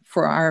judgment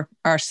for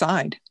our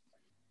side.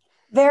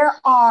 There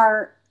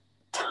are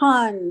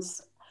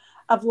tons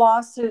of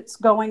lawsuits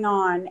going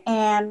on,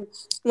 and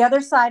the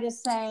other side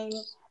is saying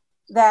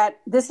that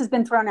this has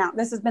been thrown out,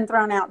 this has been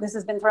thrown out, this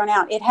has been thrown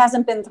out. It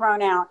hasn't been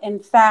thrown out. In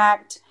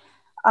fact,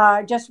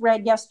 just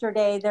read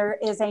yesterday, there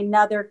is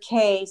another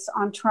case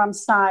on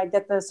Trump's side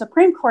that the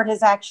Supreme Court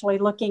is actually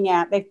looking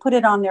at. They've put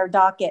it on their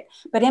docket,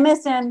 but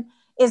MSN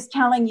is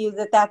telling you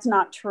that that's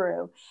not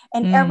true.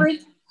 And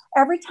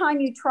every time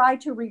you try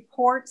to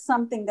report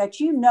something that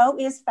you know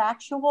is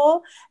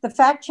factual, the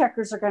fact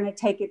checkers are going to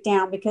take it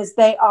down because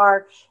they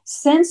are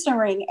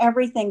censoring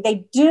everything.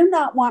 They do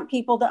not want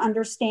people to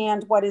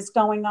understand what is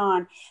going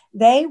on.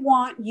 They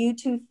want you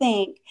to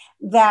think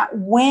that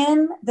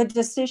when the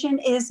decision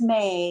is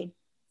made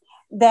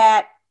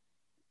that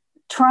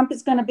Trump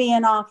is going to be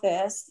in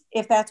office,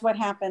 if that's what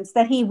happens,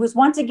 that he was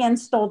once again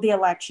stole the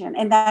election.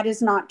 And that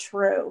is not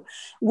true.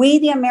 We,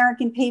 the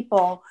American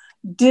people,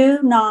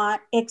 do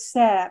not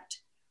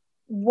accept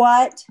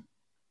what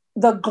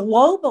the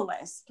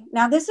globalists,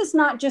 now this is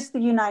not just the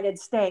United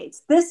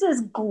States, this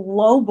is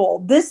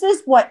global. This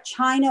is what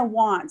China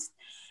wants.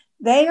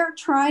 They are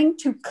trying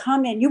to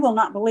come in. You will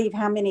not believe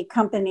how many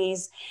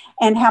companies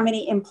and how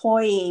many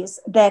employees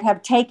that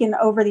have taken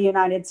over the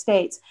United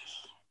States.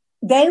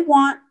 They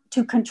want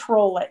to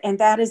control it, and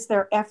that is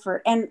their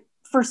effort. And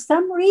for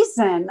some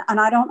reason, and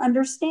I don't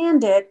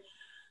understand it,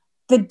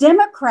 the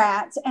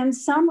Democrats and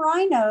some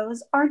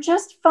rhinos are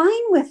just fine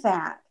with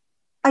that.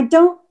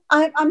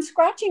 I'm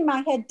scratching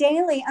my head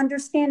daily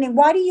understanding,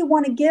 why do you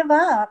want to give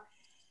up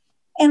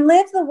and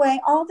live the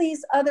way all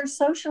these other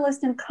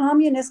socialist and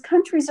communist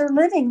countries are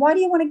living? Why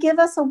do you want to give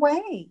us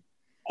away?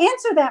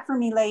 Answer that for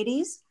me,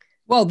 ladies.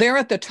 Well, they're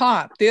at the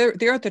top.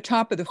 They're at the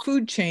top of the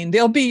food chain.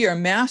 They'll be your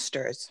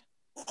masters.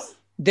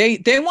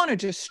 They want to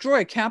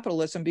destroy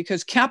capitalism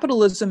because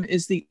capitalism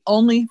is the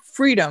only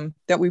freedom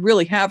that we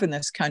really have in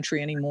this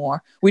country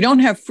anymore. We don't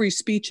have free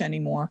speech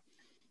anymore.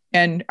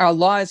 And our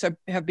laws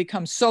have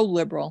become so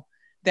liberal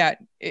that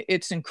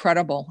it's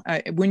incredible.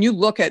 When you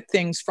look at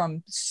things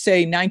from,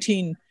 say,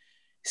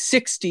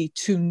 1960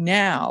 to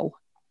now,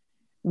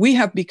 we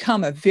have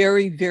become a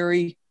very,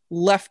 very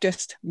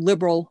leftist,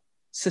 liberal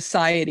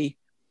society.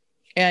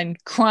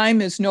 And crime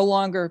is no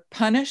longer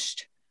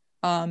punished.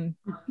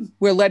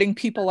 We're letting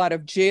people out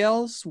of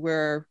jails.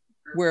 We're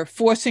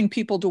forcing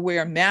people to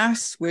wear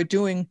masks. We're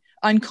doing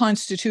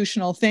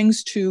unconstitutional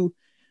things to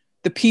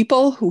the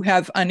people who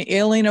have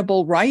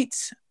unalienable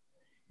rights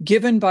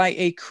given by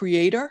a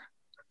creator.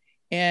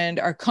 And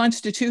our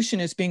Constitution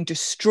is being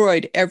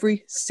destroyed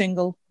every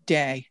single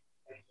day.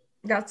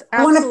 That's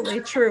absolutely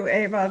true,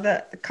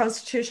 Ava. The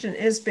Constitution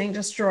is being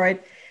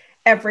destroyed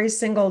every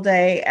single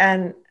day.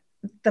 And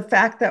the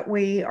fact that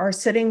we are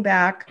sitting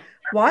back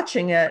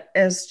watching it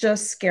is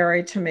just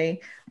scary to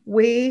me.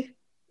 We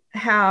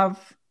have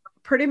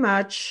pretty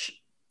much,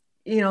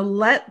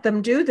 let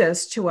them do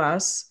this to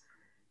us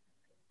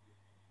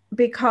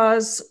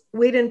because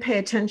we didn't pay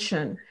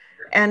attention.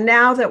 And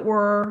now that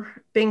we're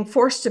being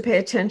forced to pay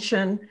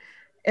attention,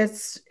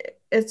 it's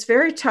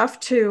very tough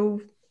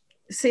to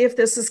see if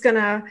this is going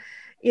to,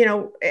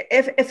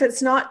 if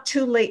it's not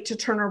too late to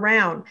turn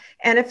around.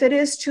 And if it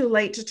is too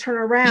late to turn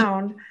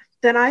around,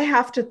 then I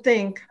have to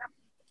think,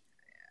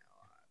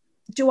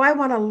 do I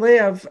want to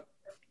live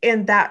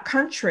in that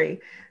country?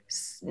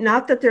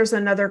 Not that there's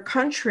another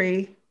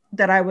country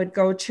that I would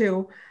go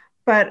to,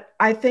 but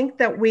I think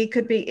that we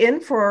could be in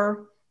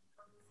for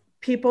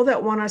people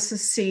that want to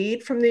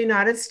secede from the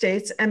United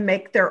States and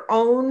make their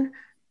own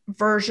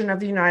version of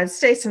the United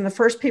States. And the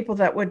first people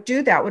that would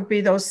do that would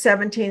be those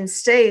 17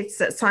 states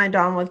that signed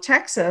on with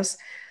Texas,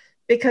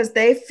 because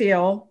they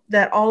feel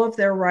that all of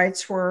their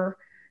rights were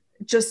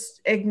just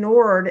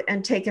ignored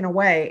and taken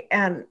away.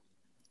 And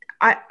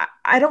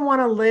I don't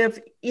want to live,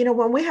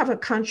 when we have a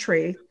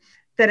country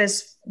that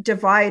is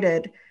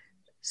divided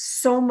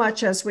so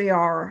much as we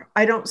are,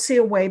 I don't see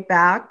a way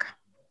back.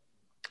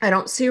 I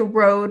don't see a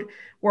road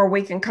where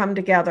we can come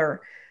together.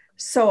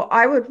 So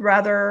I would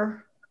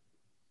rather,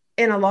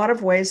 in a lot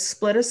of ways,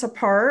 split us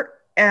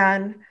apart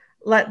and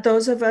let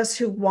those of us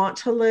who want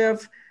to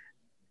live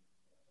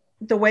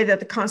the way that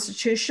the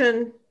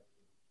Constitution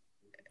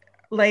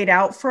laid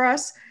out for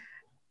us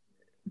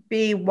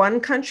be one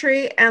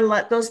country, and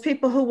let those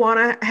people who want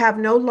to have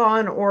no law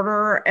and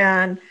order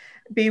and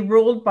be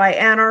ruled by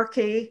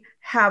anarchy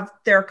have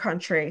their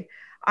country.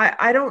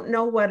 I don't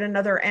know what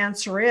another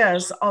answer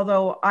is,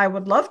 although I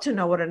would love to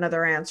know what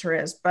another answer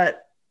is.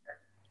 But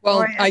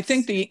well, I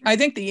think the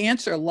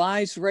answer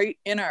lies right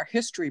in our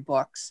history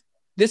books.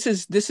 This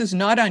is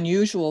not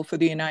unusual for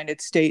the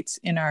United States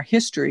in our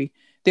history.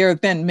 There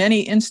have been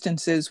many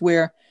instances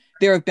where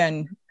there have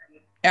been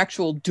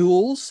actual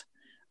duels.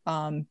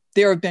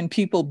 There have been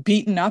people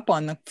beaten up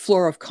on the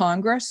floor of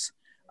Congress.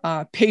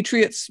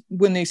 Patriots,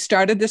 when they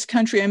started this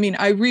country,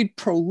 I read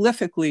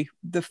prolifically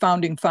the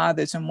founding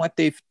fathers and what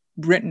they've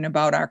written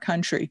about our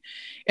country.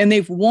 And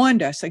they've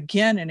warned us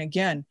again and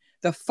again,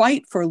 the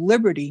fight for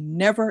liberty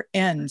never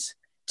ends.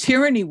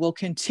 Tyranny will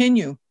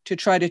continue to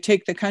try to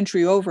take the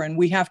country over, and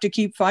we have to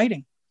keep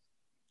fighting.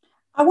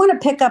 I want to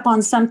pick up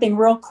on something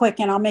real quick,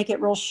 and I'll make it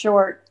real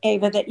short,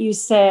 Ava, that you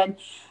said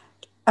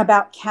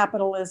about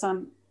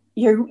capitalism.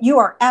 You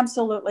are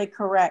absolutely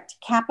correct.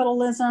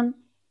 Capitalism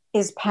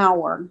is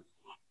power.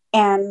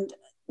 And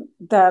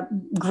the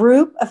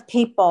group of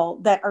people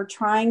that are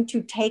trying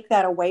to take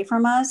that away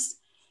from us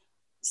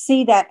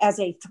see that as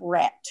a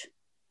threat.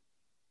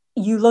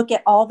 You look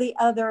at all the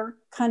other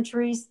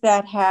countries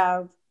that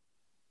have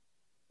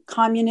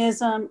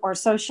communism or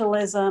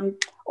socialism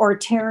or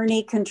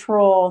tyranny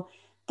control,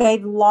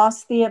 they've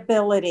lost the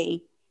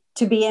ability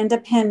to be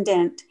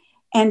independent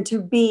and to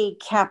be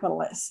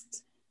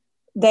capitalists.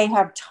 They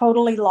have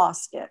totally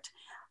lost it.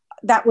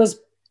 That was,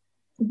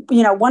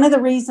 one of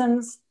the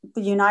reasons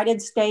the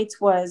United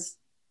States was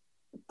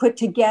put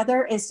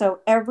together is so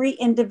every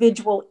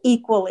individual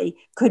equally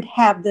could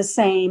have the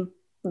same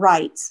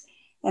rights.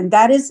 And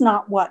that is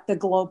not what the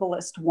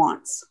globalist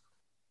wants.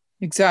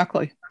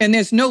 Exactly. And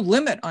there's no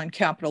limit on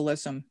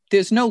capitalism.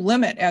 There's no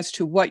limit as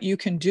to what you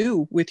can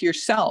do with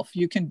yourself.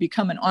 You can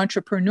become an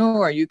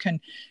entrepreneur. You can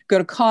go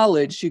to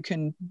college. You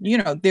can,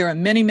 there are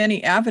many,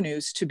 many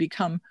avenues to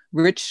become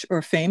rich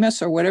or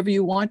famous or whatever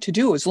you want to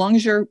do, as long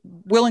as you're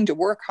willing to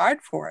work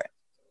hard for it.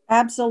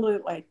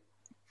 Absolutely.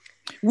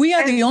 We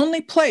are the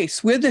only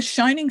place. We're the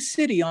shining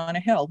city on a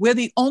hill. We're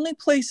the only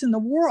place in the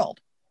world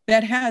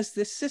that has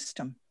this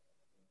system.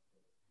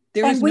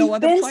 There is no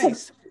other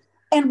place.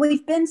 And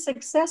we've been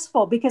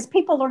successful because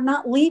people are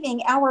not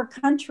leaving our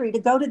country to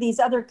go to these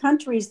other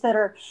countries that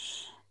are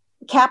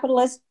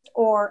capitalist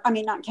or,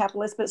 not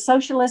capitalist, but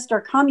socialist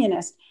or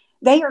communist.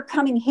 They are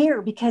coming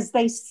here because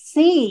they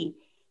see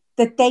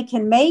that they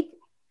can make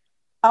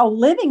a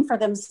living for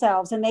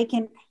themselves and they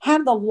can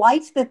have the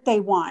life that they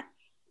want.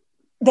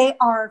 They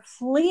are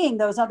fleeing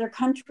those other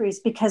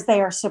countries because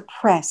they are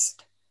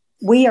suppressed.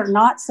 We are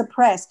not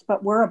suppressed,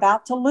 but we're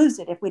about to lose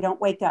it if we don't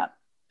wake up.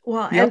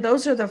 Well, and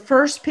those are the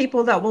first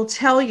people that will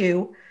tell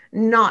you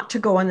not to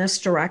go in this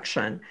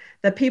direction.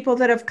 The people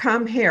that have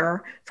come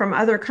here from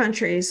other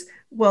countries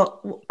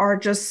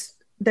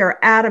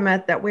they're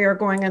adamant that we are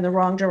going in the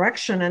wrong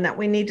direction and that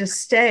we need to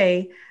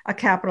stay a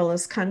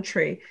capitalist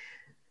country.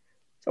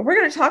 So we're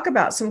going to talk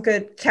about some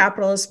good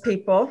capitalist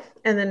people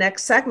in the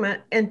next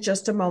segment in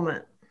just a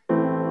moment.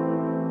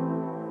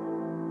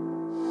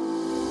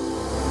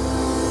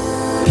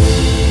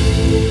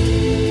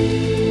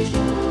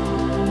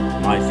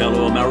 My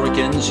fellow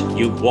Americans,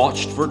 you've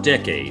watched for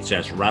decades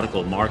as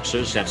radical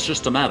Marxists have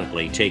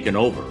systematically taken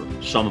over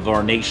some of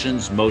our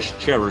nation's most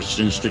cherished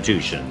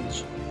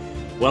institutions.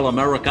 Well,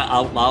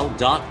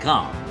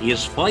 AmericaOutloud.com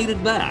is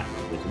fighting back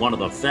with one of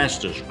the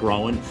fastest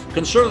growing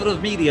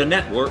conservative media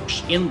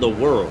networks in the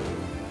world,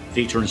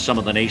 featuring some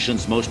of the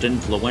nation's most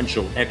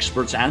influential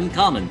experts and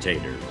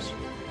commentators.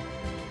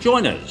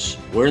 Join us.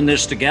 We're in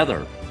this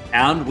together,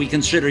 and we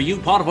consider you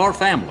part of our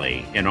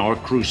family in our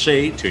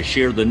crusade to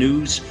share the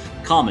news,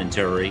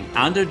 commentary,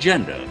 and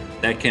agenda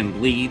that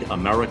can lead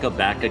America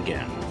back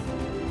again.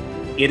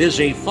 It is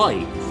a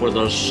fight for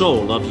the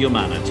soul of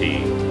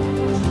humanity.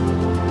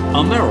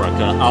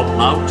 America Out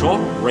Loud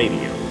Talk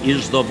Radio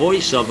is the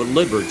voice of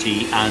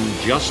liberty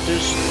and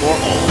justice for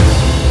all.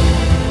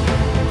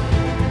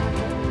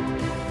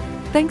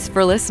 Thanks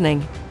for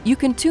listening. You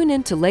can tune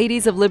in to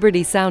Ladies of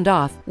Liberty Sound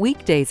Off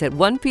weekdays at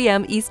 1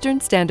 p.m. Eastern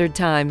Standard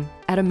Time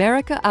at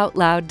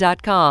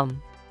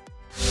americaoutloud.com.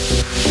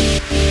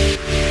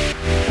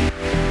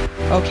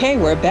 Okay,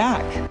 we're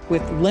back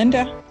with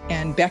Linda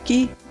and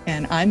Becky,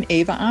 and I'm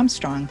Ava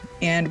Armstrong,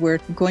 and we're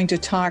going to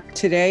talk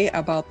today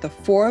about the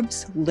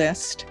Forbes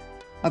list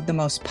of the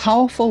most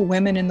powerful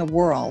women in the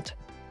world.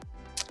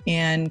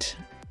 And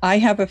I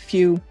have a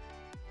few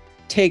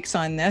takes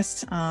on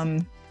this.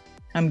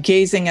 I'm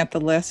gazing at the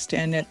list,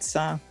 and it's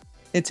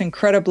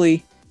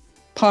incredibly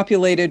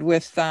populated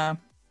with a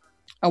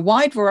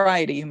wide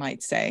variety, you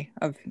might say,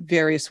 of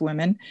various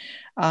women.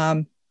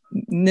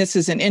 This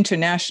is an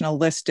international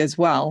list as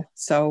well.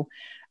 So,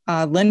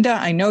 Linda,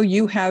 I know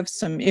you have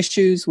some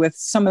issues with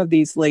some of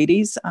these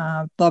ladies.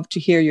 Love to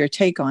hear your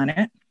take on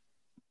it.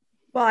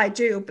 Well, I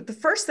do. But the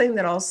first thing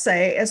that I'll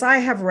say is I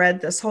have read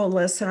this whole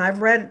list, and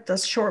I've read the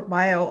short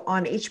bio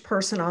on each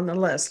person on the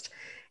list.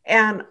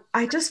 And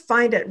I just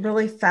find it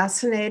really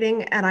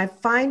fascinating. And I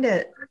find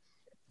it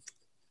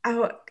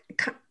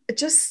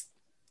just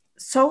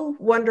so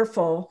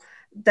wonderful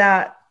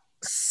that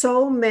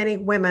so many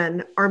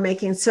women are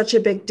making such a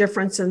big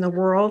difference in the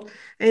world.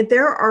 And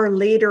there are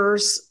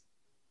leaders,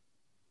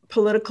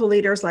 political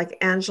leaders like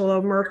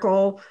Angela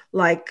Merkel,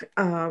 like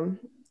the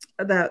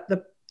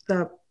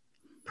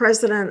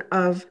president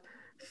of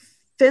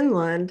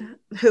Finland,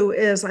 who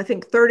is, I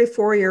think,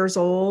 34 years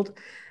old.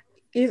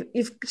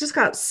 You've just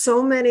got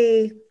so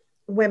many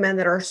women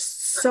that are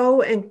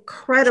so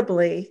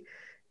incredibly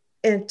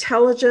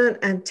intelligent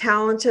and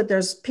talented.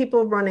 There's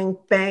people running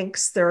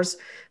banks. There's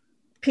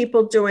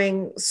people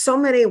doing so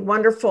many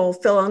wonderful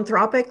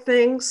philanthropic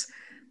things.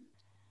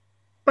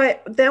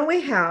 But then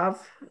we have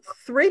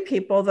three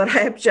people that I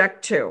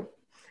object to.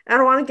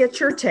 And I want to get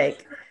your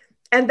take.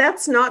 And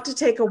that's not to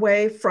take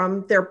away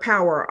from their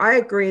power. I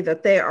agree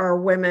that they are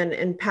women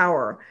in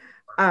power.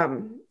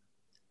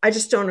 I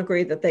just don't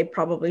agree that they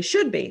probably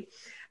should be.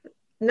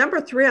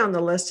 Number 3 on the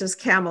list is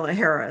Kamala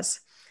Harris.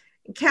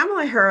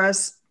 Kamala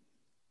Harris,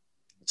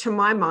 to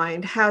my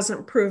mind,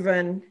 hasn't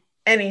proven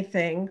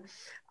anything.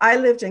 I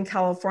lived in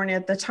California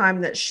at the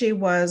time that she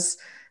was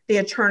the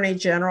Attorney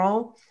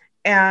General,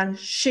 and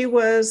she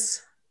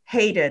was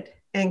hated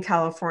in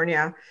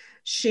California.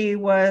 She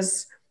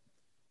was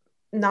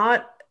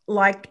not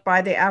liked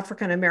by the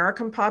African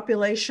American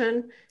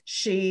population.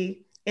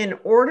 She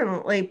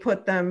inordinately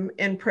put them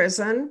in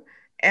prison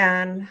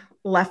and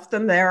left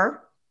them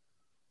there.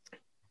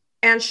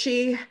 And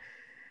she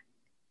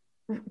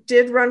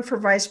did run for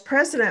vice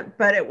president,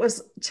 but it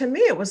was, to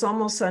me, it was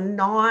almost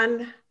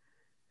a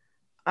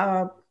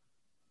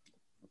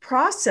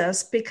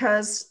process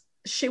because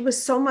she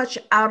was so much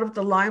out of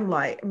the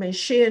limelight. I mean,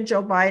 she and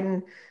Joe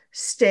Biden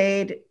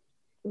stayed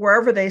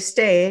wherever they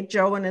stayed,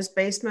 Joe in his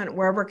basement,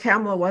 wherever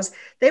Kamala was.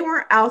 They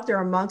weren't out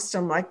there amongst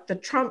them like the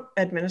Trump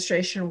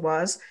administration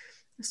was.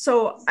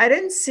 So I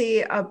didn't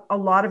see a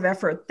lot of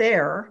effort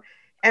there.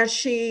 And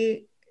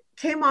she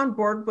came on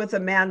board with a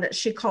man that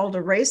she called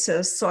a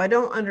racist. So I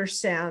don't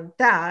understand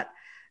that.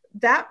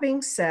 That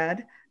being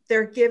said,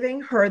 they're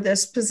giving her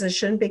this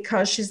position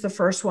because she's the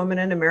first woman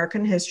in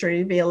American history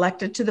to be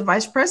elected to the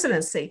vice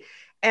presidency.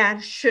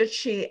 And should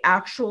she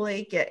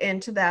actually get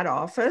into that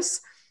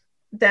office,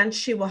 then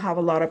she will have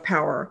a lot of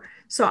power.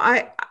 So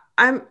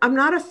I'm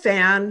not a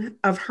fan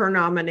of her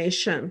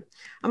nomination.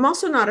 I'm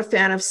also not a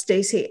fan of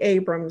Stacey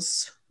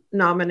Abrams'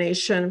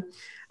 nomination,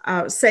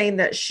 saying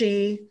that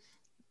she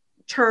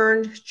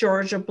turned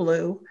Georgia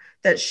blue,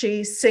 that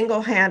she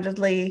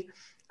single-handedly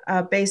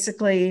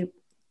basically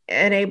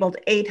enabled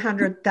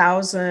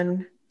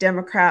 800,000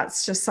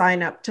 Democrats to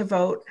sign up to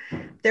vote.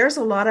 There's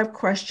a lot of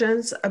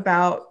questions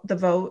about the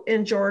vote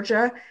in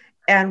Georgia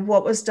and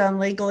what was done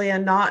legally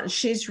and not, and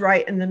she's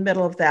right in the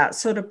middle of that.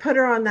 So to put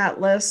her on that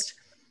list,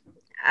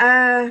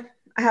 I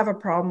have a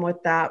problem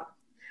with that.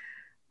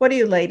 What do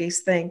you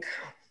ladies think?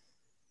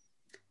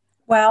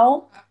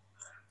 Well,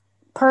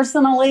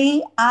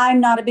 personally, I'm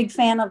not a big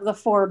fan of the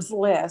Forbes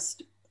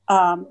list.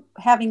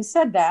 Having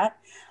said that,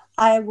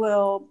 I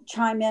will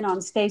chime in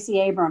on Stacey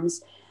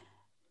Abrams.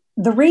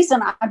 The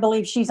reason I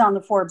believe she's on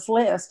the Forbes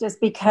list is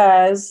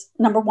because,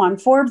 number one,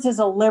 Forbes is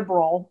a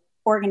liberal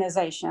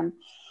organization,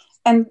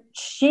 and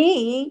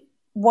she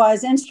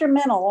was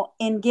instrumental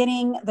in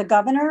getting the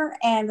governor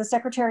and the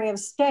Secretary of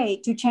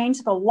State to change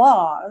the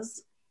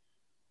laws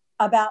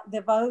about the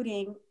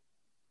voting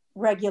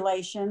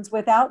regulations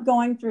without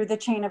going through the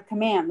chain of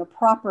command, the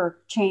proper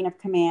chain of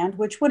command,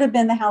 which would have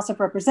been the House of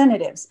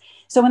Representatives.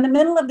 So in the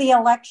middle of the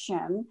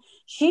election,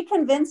 she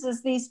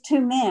convinces these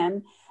two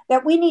men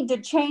that we need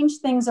to change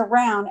things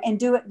around and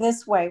do it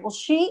this way. Well,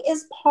 she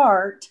is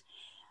part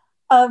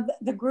of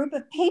the group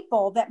of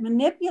people that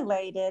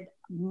manipulated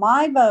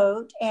my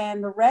vote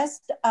and the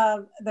rest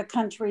of the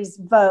country's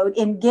vote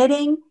in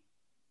getting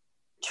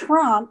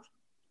Trump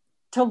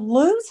to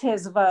lose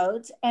his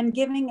votes and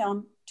giving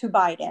them to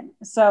Biden.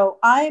 So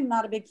I am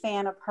not a big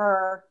fan of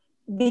her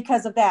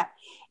because of that.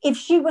 If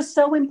she was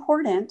so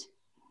important,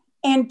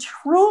 and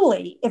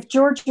truly, if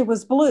Georgia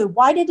was blue,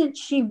 why didn't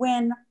she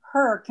win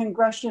her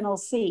congressional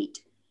seat?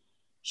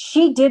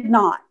 She did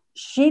not.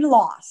 She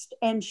lost,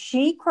 and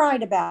she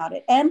cried about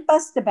it and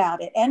fussed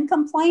about it and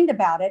complained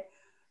about it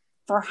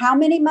for how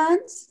many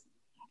months?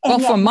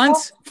 And well,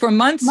 for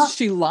months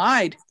she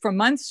lied. For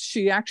months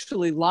she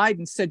actually lied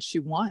and said she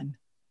won.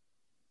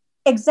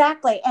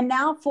 Exactly. And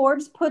now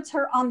Forbes puts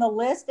her on the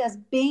list as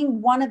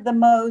being one of the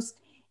most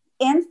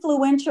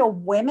influential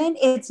women.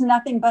 It's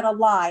nothing but a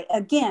lie.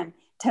 Again,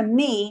 to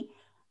me,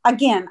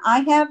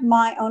 I have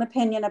my own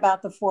opinion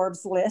about the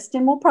Forbes list,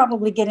 and we'll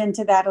probably get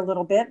into that a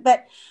little bit,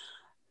 but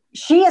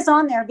she is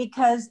on there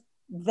because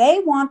they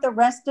want the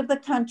rest of the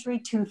country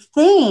to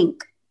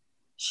think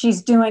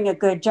she's doing a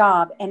good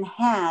job and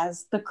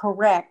has the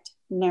correct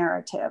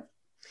narrative.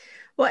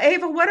 Well,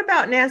 Ava, what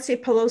about Nancy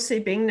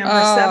Pelosi being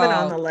number 7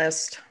 on the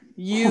list?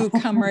 You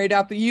come right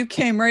up. You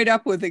came right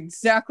up with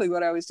exactly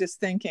what I was just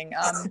thinking.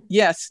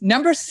 Yes,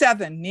 number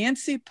 7,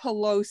 Nancy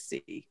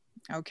Pelosi.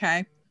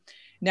 Okay.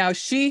 Now,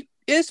 she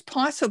is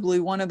possibly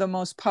one of the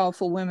most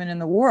powerful women in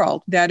the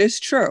world. That is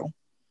true.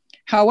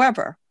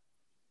 However,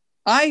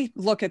 I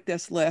look at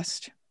this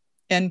list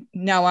and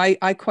now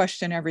I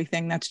question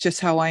everything. That's just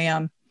how I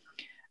am.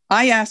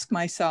 I ask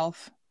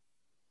myself,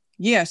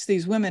 yes,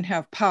 these women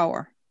have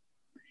power,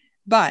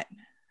 but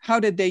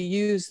how did they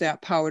use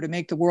that power to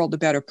make the world a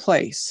better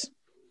place?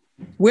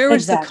 Where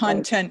is the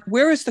content?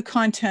 Where is the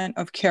content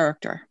of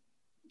character?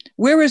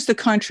 Where is the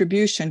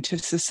contribution to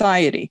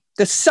society?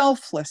 The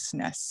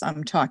selflessness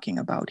I'm talking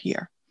about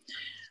here.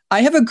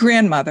 I have a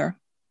grandmother.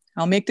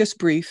 I'll make this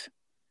brief.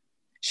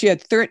 She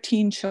had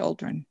 13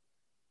 children.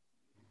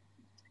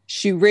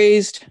 She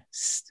raised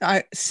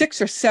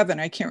 6 or 7,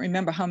 I can't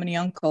remember how many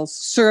uncles,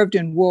 served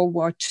in World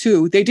War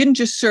II. They didn't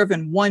just serve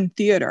in one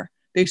theater.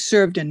 They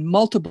served in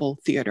multiple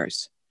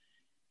theaters.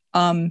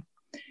 I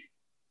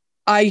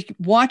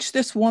watched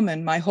this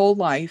woman my whole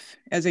life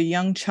as a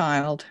young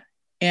child,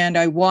 and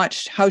I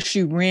watched how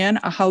she ran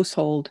a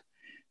household,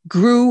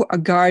 grew a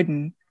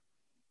garden,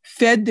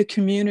 fed the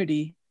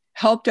community,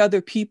 helped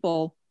other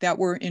people that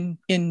were in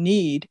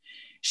need.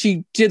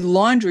 She did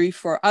laundry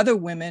for other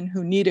women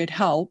who needed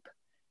help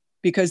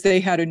because they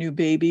had a new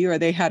baby or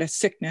they had a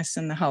sickness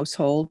in the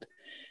household.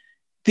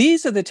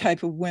 These are the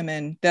type of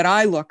women that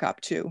I look up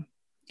to.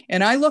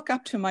 And I look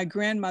up to my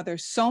grandmother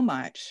so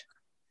much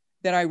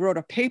that I wrote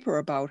a paper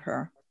about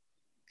her.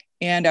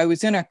 And I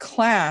was in a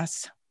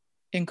class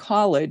in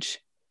college,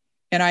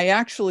 and I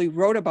actually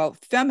wrote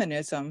about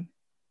feminism.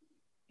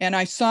 And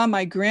I saw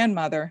my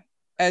grandmother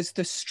as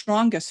the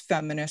strongest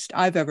feminist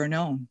I've ever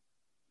known.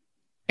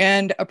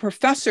 And a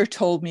professor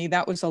told me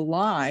that was a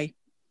lie.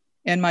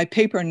 And my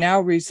paper now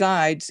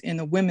resides in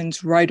the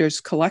Women's Writers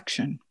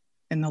Collection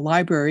in the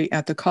library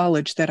at the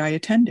college that I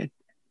attended.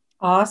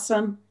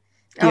 Awesome.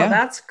 Oh,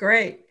 that's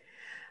great.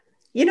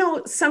 You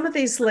know, some of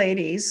these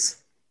ladies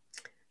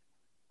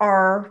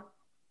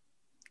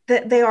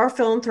they are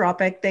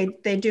philanthropic.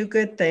 They do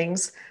good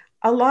things.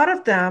 A lot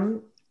of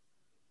them,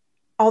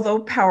 although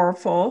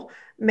powerful,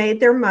 made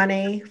their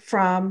money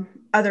from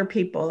other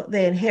people.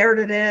 They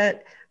inherited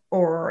it,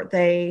 or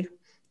they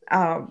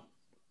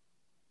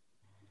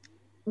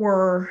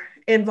were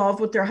involved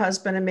with their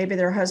husband, and maybe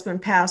their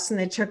husband passed and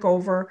they took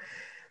over.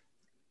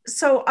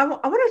 So I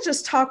want to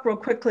just talk real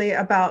quickly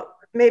about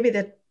maybe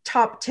the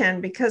top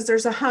 10, because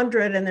there's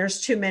 100 and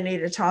there's too many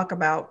to talk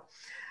about.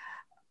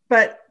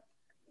 But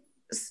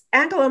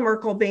Angela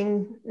Merkel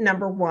being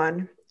number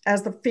 1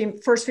 as the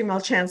first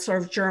female chancellor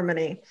of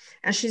Germany,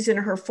 and she's in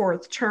her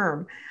 4th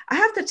term. I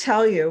have to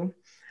tell you,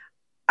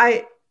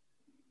 I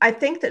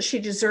think that she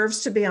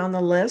deserves to be on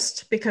the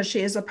list because she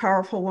is a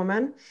powerful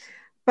woman.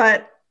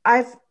 But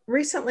I've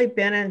recently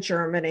been in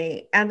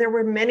Germany, and there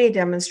were many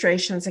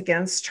demonstrations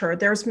against her.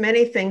 There's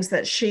many things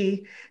that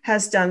she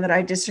has done that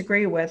I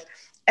disagree with.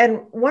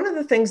 And one of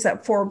the things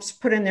that Forbes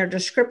put in their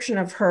description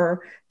of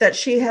her, that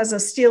she has a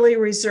steely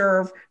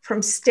reserve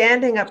from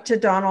standing up to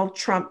Donald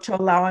Trump to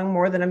allowing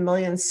more than 1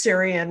 million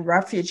Syrian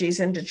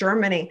refugees into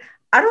Germany.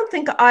 I don't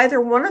think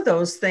either one of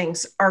those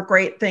things are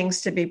great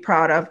things to be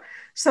proud of.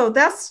 So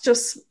that's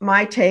just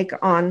my take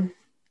on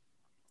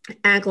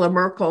Angela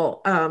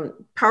Merkel.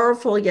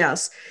 Powerful,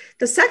 yes.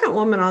 The second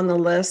woman on the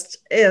list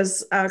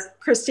is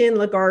Christine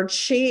Lagarde.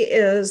 She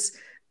is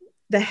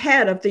the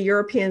head of the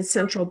European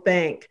Central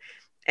Bank.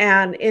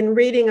 And in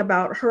reading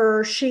about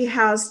her, she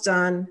has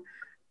done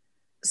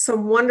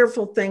some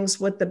wonderful things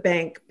with the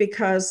bank,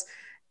 because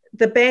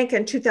the bank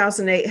in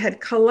 2008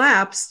 had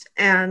collapsed,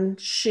 and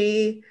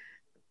she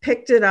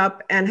picked it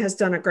up and has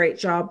done a great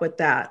job with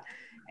that.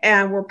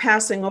 And we're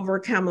passing over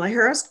Kamala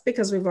Harris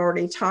because we've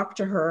already talked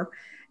to her.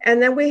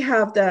 And then we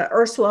have the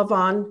Ursula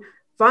von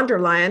der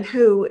Leyen,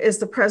 who is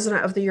the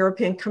president of the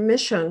European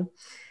Commission.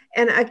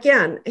 And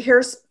again,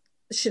 here's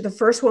she's the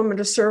first woman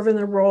to serve in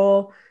the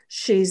role.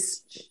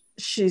 She's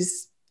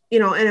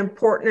an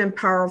important and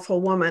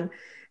powerful woman.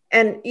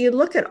 And you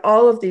look at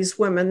all of these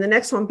women, the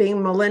next one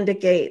being Melinda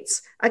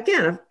Gates,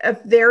 again, a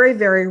very,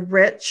 very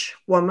rich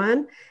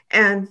woman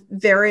and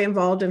very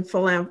involved in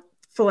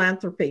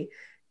philanthropy.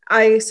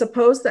 I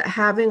suppose that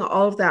having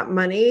all of that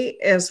money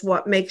is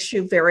what makes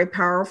you very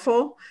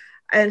powerful.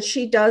 And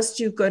she does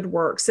do good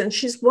works. And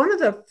she's one of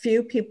the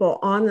few people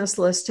on this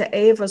list, to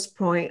Ava's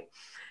point,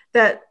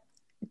 that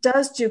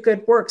does do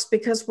good works,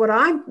 because what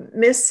I'm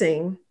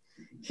missing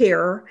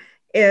here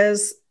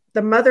is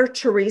the Mother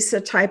Teresa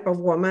type of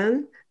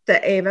woman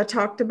that Ava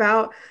talked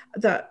about,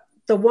 the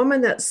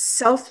woman that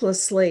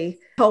selflessly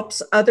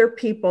helps other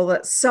people,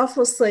 that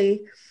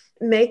selflessly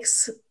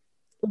makes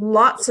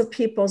lots of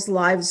people's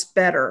lives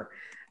better.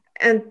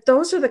 And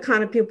those are the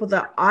kind of people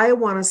that I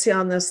want to see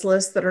on this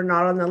list that are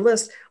not on the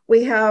list.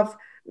 We have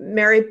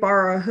Mary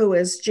Barra, who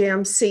is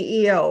GM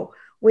CEO.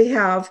 We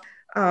have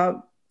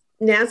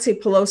Nancy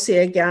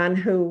Pelosi again,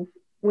 who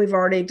we've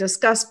already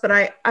discussed, but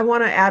I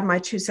want to add my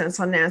 2 cents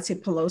on Nancy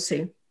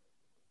Pelosi.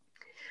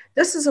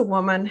 This is a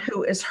woman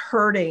who is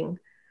hurting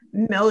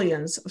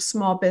millions of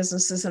small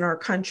businesses in our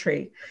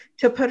country.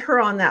 To put her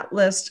on that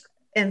list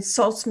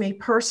insults me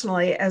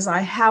personally, as I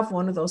have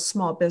one of those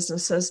small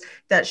businesses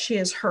that she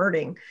is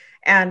hurting.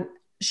 And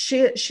she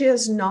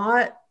is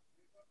not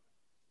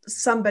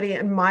somebody,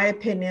 in my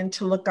opinion,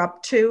 to look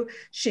up to.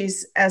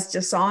 She's as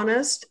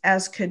dishonest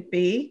as could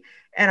be.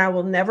 And I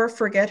will never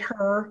forget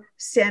her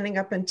standing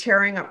up and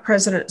tearing up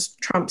President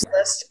Trump's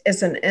list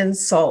is an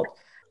insult.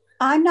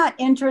 I'm not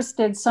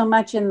interested so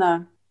much in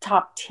the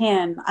top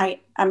 10. I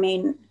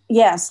mean,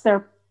 yes,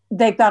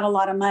 they've got a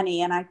lot of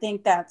money. And I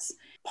think that's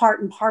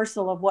part and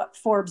parcel of what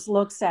Forbes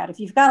looks at. If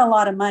you've got a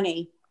lot of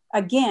money,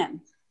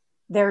 again,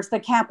 there's the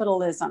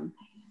capitalism.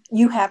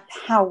 You have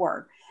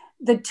power.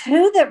 The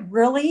two that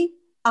really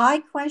I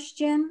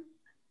question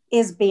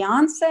is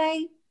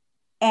Beyonce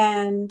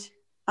and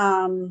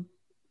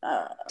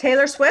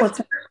Taylor Swift.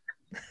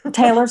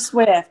 Taylor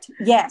Swift.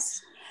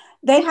 Yes.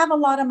 They have a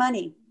lot of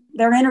money.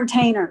 They're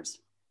entertainers.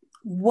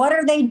 What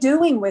are they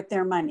doing with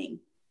their money?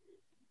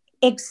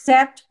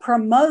 Except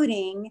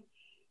promoting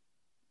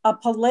a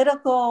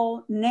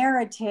political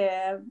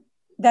narrative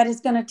that is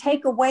going to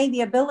take away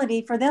the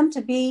ability for them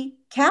to be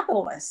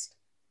capitalist.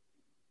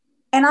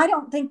 And I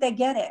don't think they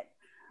get it.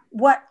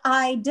 What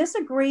I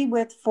disagree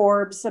with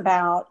Forbes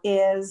about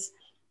is,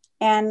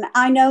 and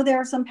I know there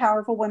are some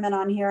powerful women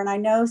on here, and I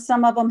know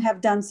some of them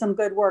have done some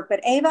good work,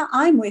 but Ava,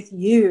 I'm with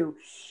you.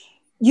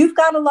 You've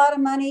got a lot of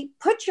money.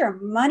 Put your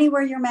money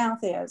where your mouth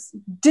is.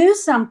 Do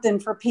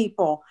something for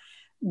people.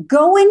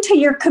 Go into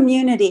your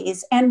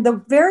communities, and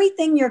the very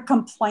thing you're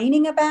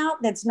complaining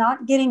about that's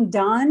not getting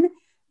done,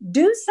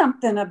 do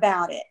something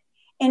about it.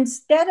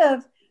 Instead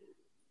of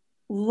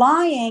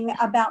lying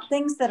about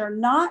things that are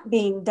not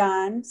being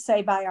done,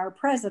 say by our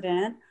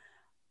president,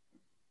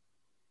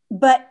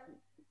 but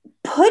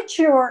put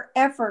your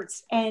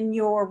efforts and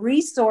your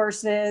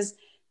resources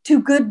to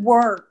good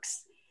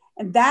works.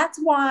 And that's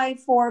why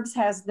Forbes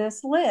has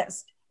this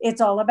list.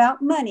 It's all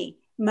about money.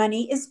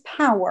 Money is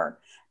power.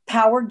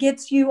 Power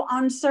gets you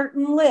on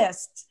certain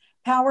lists.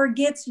 Power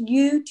gets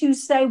you to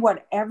say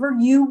whatever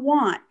you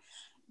want.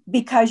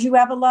 Because you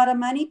have a lot of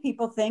money,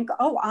 people think,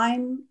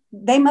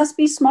 they must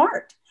be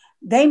smart.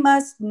 They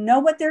must know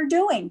what they're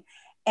doing.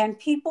 And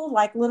people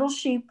like little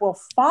sheep will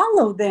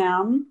follow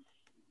them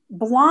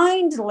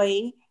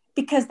blindly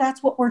because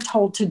that's what we're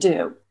told to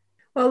do.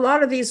 Well, a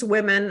lot of these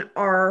women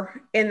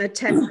are in the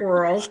tech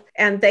world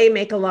and they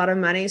make a lot of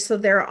money, so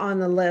they're on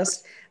the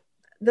list.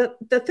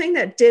 The thing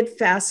that did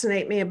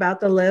fascinate me about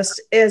the list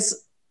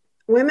is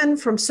women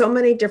from so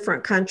many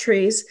different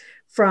countries,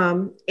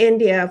 from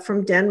India,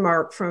 from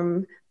Denmark,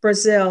 from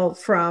Brazil,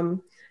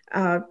 from,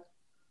 did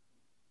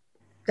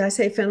I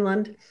say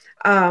Finland?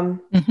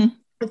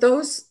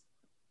 Those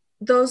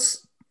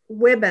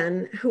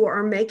women who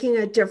are making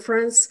a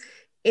difference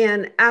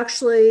in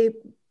actually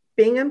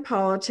being in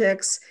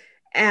politics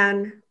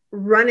and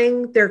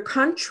running their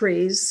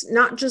countries,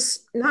 not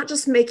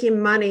just making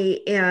money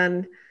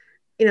in,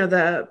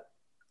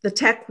 the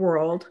tech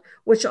world,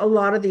 which a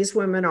lot of these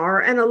women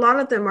are, and a lot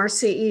of them are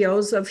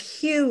CEOs of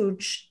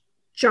huge,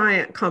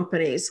 giant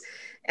companies.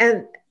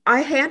 And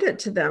I hand it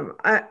to them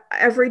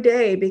every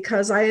day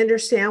because I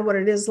understand what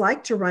it is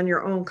like to run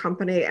your own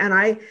company. And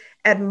I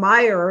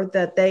admire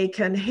that they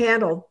can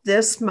handle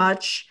this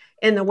much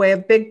in the way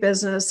of big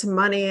business,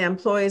 money,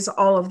 employees,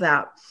 all of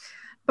that.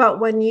 But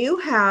when you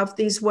have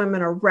these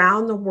women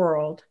around the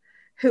world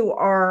who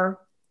are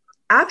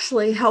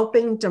actually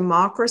helping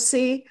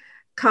democracy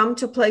come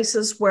to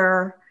places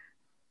where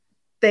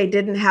they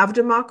didn't have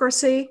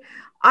democracy,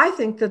 I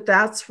think that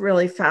that's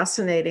really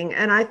fascinating.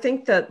 And I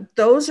think that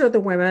those are the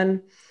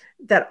women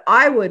that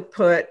I would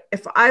put,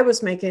 if I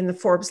was making the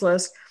Forbes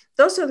list,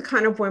 those are the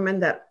kind of women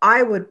that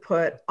I would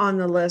put on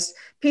the list.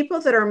 People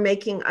that are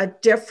making a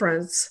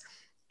difference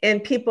in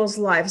people's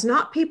lives,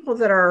 not people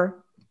that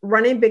are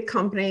running big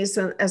companies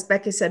and, as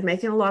Becky said,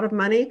 making a lot of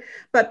money,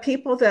 but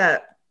people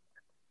that,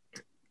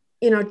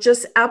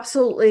 just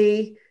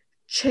absolutely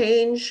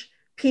change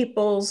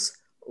people's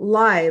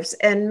lives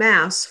en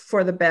masse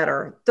for the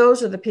better.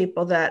 Those are the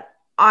people that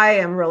I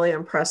am really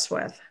impressed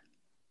with.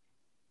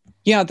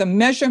 Yeah, the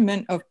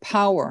measurement of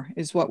power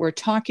is what we're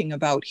talking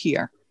about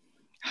here.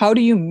 How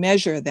do you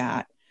measure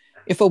that?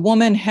 If a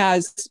woman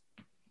has,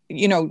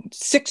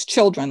 6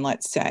 children,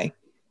 let's say,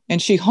 and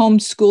she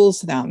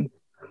homeschools them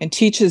and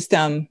teaches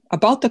them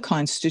about the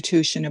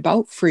Constitution,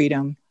 about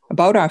freedom,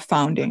 about our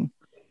founding,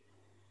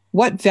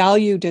 what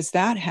value does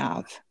that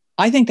have?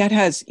 I think that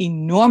has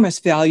enormous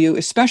value,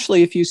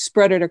 especially if you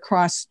spread it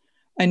across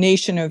a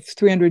nation of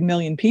 300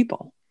 million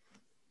people.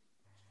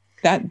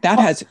 That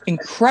has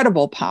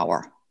incredible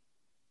power.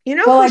 You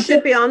know who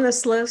should be on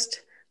this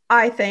list,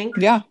 I think?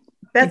 Yeah,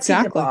 Betsy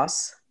exactly.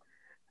 DeVos.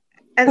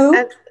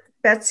 And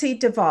Betsy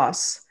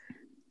DeVos.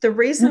 The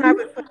reason I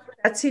would put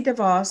Betsy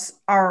DeVos,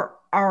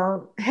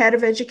 our head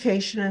of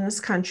education in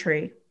this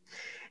country,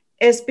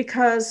 is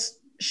because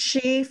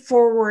she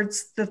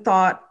forwards the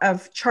thought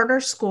of charter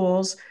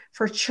schools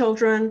for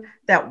children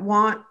that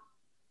want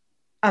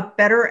a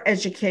better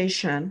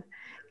education.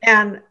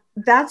 And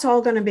that's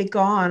all going to be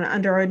gone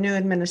under a new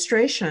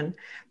administration.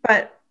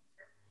 But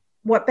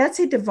what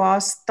Betsy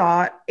DeVos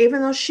thought,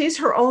 even though she's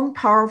her own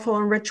powerful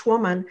and rich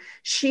woman,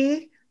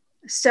 she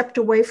stepped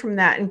away from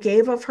that and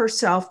gave of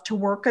herself to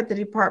work at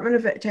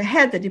to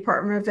head the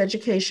Department of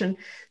Education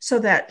so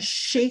that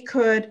she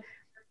could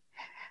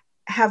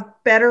have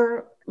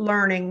better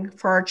learning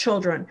for our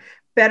children,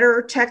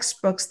 better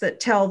textbooks that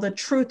tell the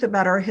truth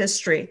about our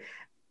history,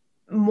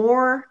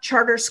 more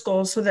charter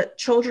schools so that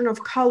children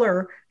of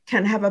color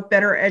can have a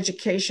better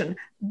education.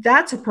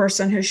 That's a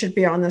person who should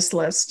be on this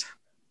list.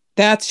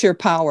 That's your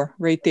power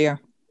right there.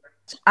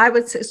 I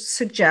would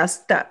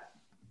suggest that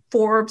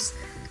Forbes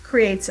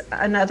creates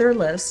another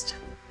list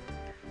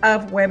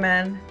of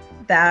women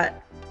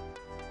that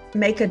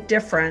make a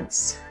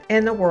difference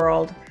in the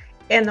world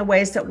in the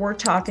ways that we're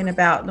talking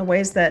about, in the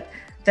ways that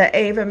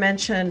Ava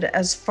mentioned,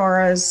 as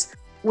far as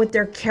with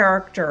their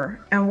character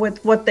and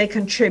with what they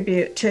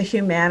contribute to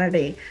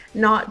humanity,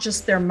 not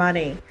just their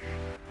money.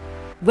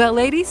 Well,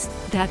 ladies,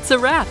 that's a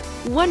wrap.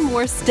 One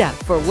more step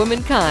for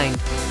womankind.